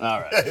 to say All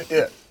right.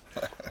 Yeah.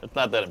 It's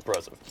not that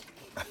impressive.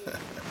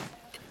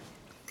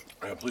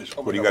 Yeah, please.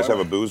 Oh my What do you God, guys have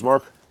a booze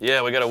mark?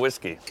 Yeah, we got a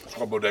whiskey. It's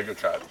called Bodega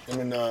Cat. I'm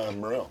in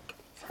Morel.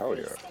 Hell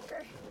yeah.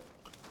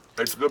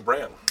 It's a good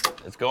brand.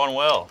 It's going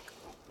well.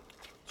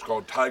 It's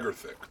called Tiger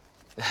Thick.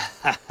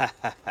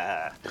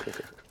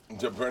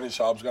 Brandy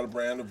Schaub's got a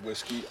brand of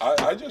whiskey.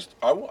 I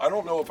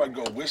don't know if I'd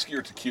go whiskey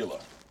or tequila.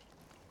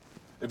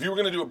 If you were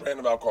gonna do a brand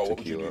of alcohol, what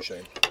would you do,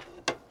 Tequila. Shane?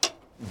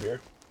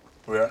 Beer?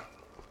 Yeah.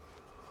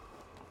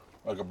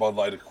 Like a Bud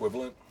Light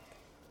equivalent?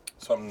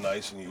 Something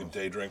nice and you can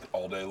day drink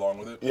all day long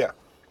with it? Yeah.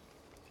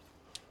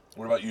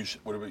 What about you,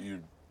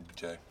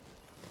 Jay?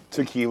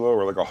 Tequila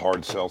or like a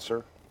hard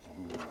seltzer.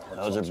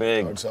 Those are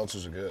big. Hard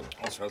seltzers are good.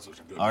 That's a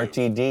good move.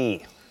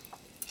 RTD.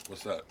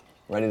 What's that?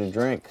 Ready to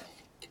drink.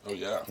 Oh,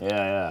 yeah.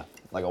 Yeah.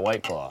 Like a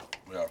White Claw.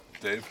 Yeah.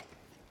 Dave?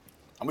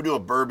 I'm gonna do a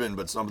bourbon,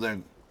 but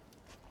something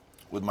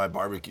with my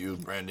barbecue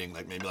branding,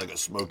 like maybe like a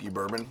smoky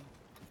bourbon.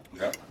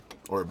 Yeah.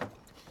 Or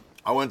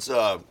I once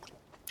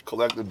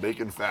collected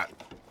bacon fat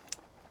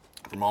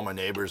from all my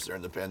neighbors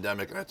during the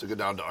pandemic, and I took it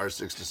down to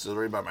R6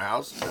 Distillery by my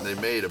house, and they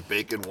made a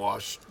bacon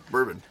wash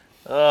bourbon.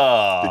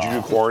 Oh. Did you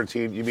do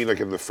quarantine? You mean like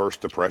in the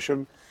first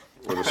depression?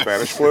 Or the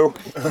Spanish flu?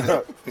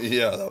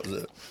 Yeah, that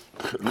was it.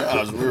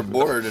 Yeah, we were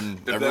bored, and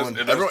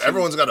that's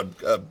everyone's got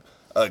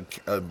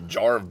a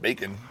jar of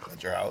bacon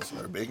at your house,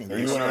 or bacon You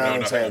grease. went around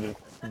and said,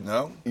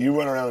 No? you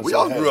went around and We said,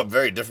 all hey. grew up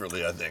very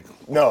differently, I think.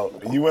 No,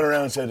 you went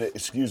around and said,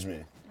 excuse me.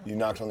 You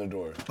knocked on the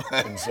door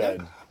and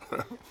said,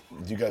 do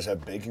you guys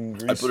have bacon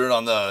grease? I put it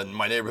on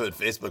my neighborhood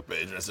Facebook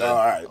page, and I said, Oh,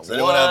 all right. does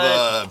anyone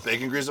have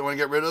bacon grease I want to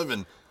get rid of?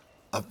 And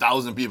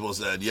 1,000 people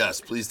said, yes,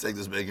 please take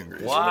this bacon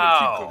grease.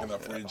 Wow. Keep cooking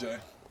that for you, Jay?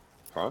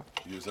 Huh?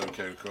 Is that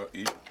okay to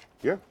eat?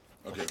 Yeah.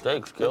 Okay.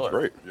 Steak's killer.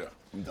 Great. Yeah.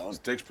 I'm done.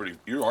 Steak's pretty.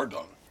 You are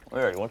done.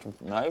 Where, you want some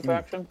knife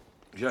action?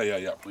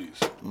 Yeah, please.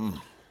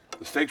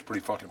 The steak's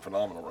pretty fucking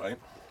phenomenal, right?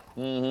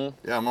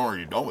 Yeah, I'm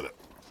already done with it.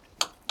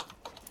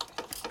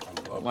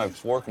 I love My these.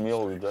 fourth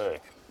meal of the day.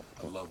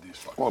 I love these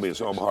fucking Well, I mean,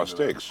 it's Omaha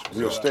steaks.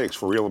 Real steaks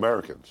for real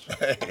Americans.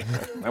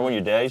 Remember when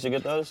your dad used to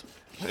get those?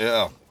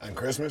 Yeah. On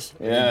Christmas?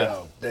 Yeah. You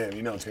know, damn,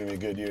 you know it's going to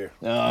be a good year.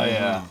 Oh,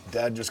 yeah.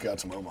 Dad just got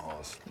some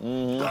Omahas.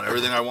 Got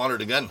everything I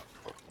wanted again.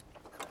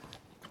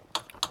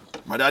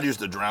 My dad used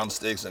to drown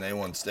steaks in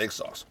A1 steak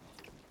sauce.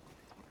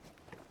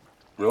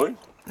 Really?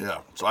 Yeah.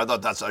 So I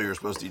thought that's how you were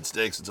supposed to eat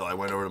steaks until I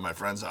went over to my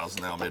friend's house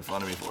and they all made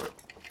fun of me for it.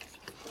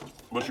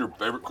 What's your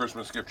favorite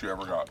Christmas gift you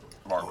ever got,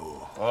 Mark?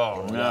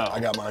 Oh, no. I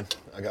got mine.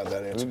 I got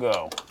that You answer.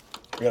 go.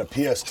 I got a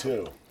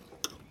PS2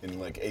 in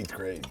like 8th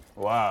grade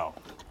Wow.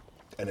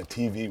 and a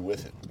TV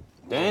with it.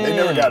 Damn. They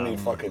never got me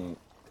fucking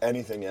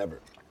anything ever.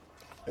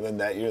 And then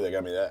that year they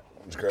got me that.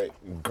 It was great.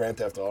 Grand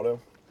Theft Auto.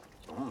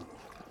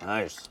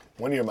 Nice.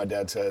 One year my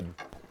dad said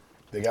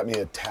they got me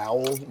a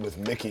towel with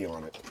Mickey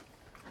on it.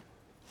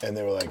 And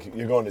they were like,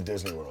 you're going to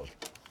Disney World.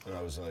 And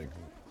I was like,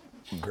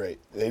 great.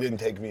 They didn't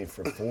take me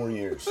for 4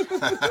 years.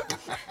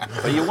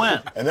 But you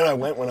went. And then I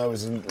went when I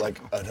was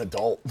like an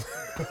adult.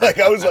 Like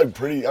I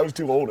was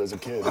too old as a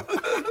kid.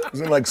 I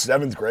was in like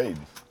 7th grade.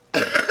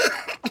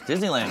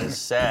 Disneyland is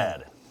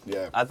sad.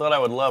 Yeah. I thought I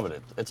would love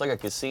it. It's like a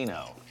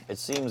casino. It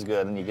seems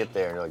good, and you get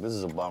there, and you're like, this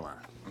is a bummer.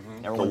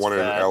 The Everyone's one in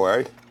fat.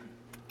 L.A.?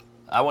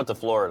 I went to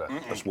Florida.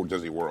 That's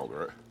Disney World,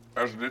 right?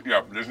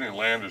 Yeah,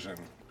 Disneyland is in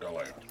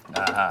L.A.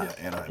 Yeah,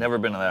 Anaheim. Never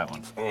been to that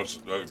one. Oh,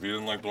 if you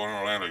didn't like the one in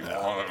Orlando, you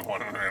want the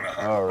one in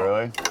Anaheim. Oh,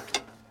 really?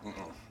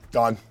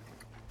 Done.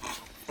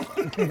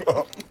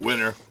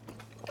 Winner.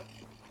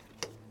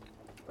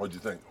 What'd you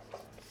think?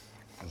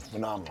 It's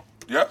phenomenal.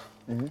 Yeah?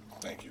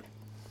 Thank you.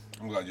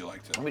 I'm glad you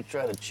liked it. Let me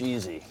try the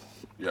cheesy.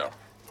 Yeah.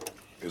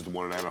 Is the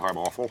one in Anaheim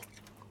awful?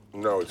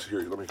 No, it's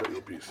here. Let me cut you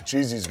a piece.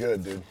 Cheesy's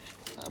good, dude.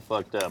 I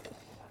fucked up.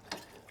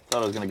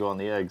 Thought I was gonna go on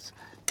the eggs.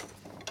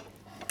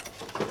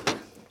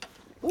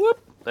 Whoop.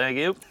 Thank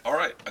you. All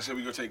right. I said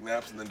we go take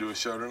naps and then do a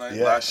show tonight.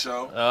 Yeah. Last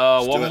show.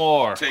 One do it.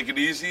 more. Take it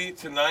easy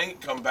tonight.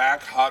 Come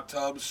back. Hot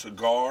tub,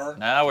 cigar.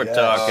 Now we're Yes.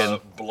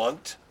 talking.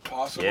 Blunt,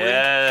 possibly.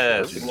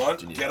 Yes.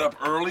 Blunt. Get up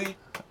early.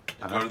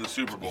 And go to the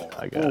Super Bowl.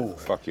 I got it. Ooh.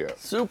 Fuck yeah.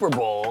 Super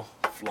Bowl.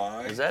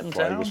 Fly. Is that in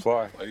Fly town? Eagles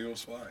fly.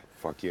 Eagles fly.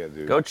 Fuck yeah,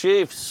 dude. Go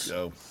Chiefs.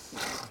 So,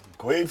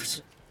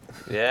 Queefs.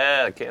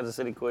 Yeah, Kansas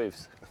City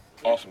Queefs.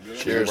 Awesome. Good.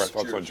 Here's my Cheers.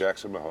 thoughts on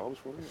Jackson Mahomes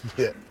for you.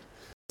 Yeah.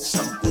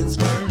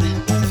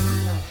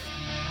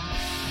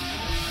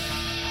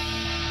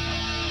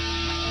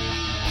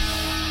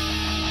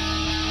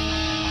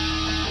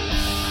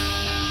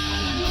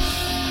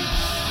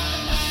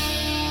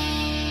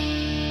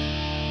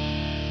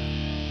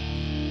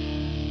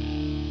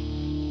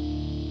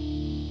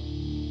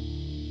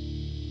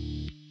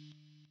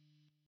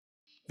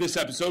 This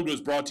episode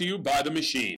was brought to you by The Machine.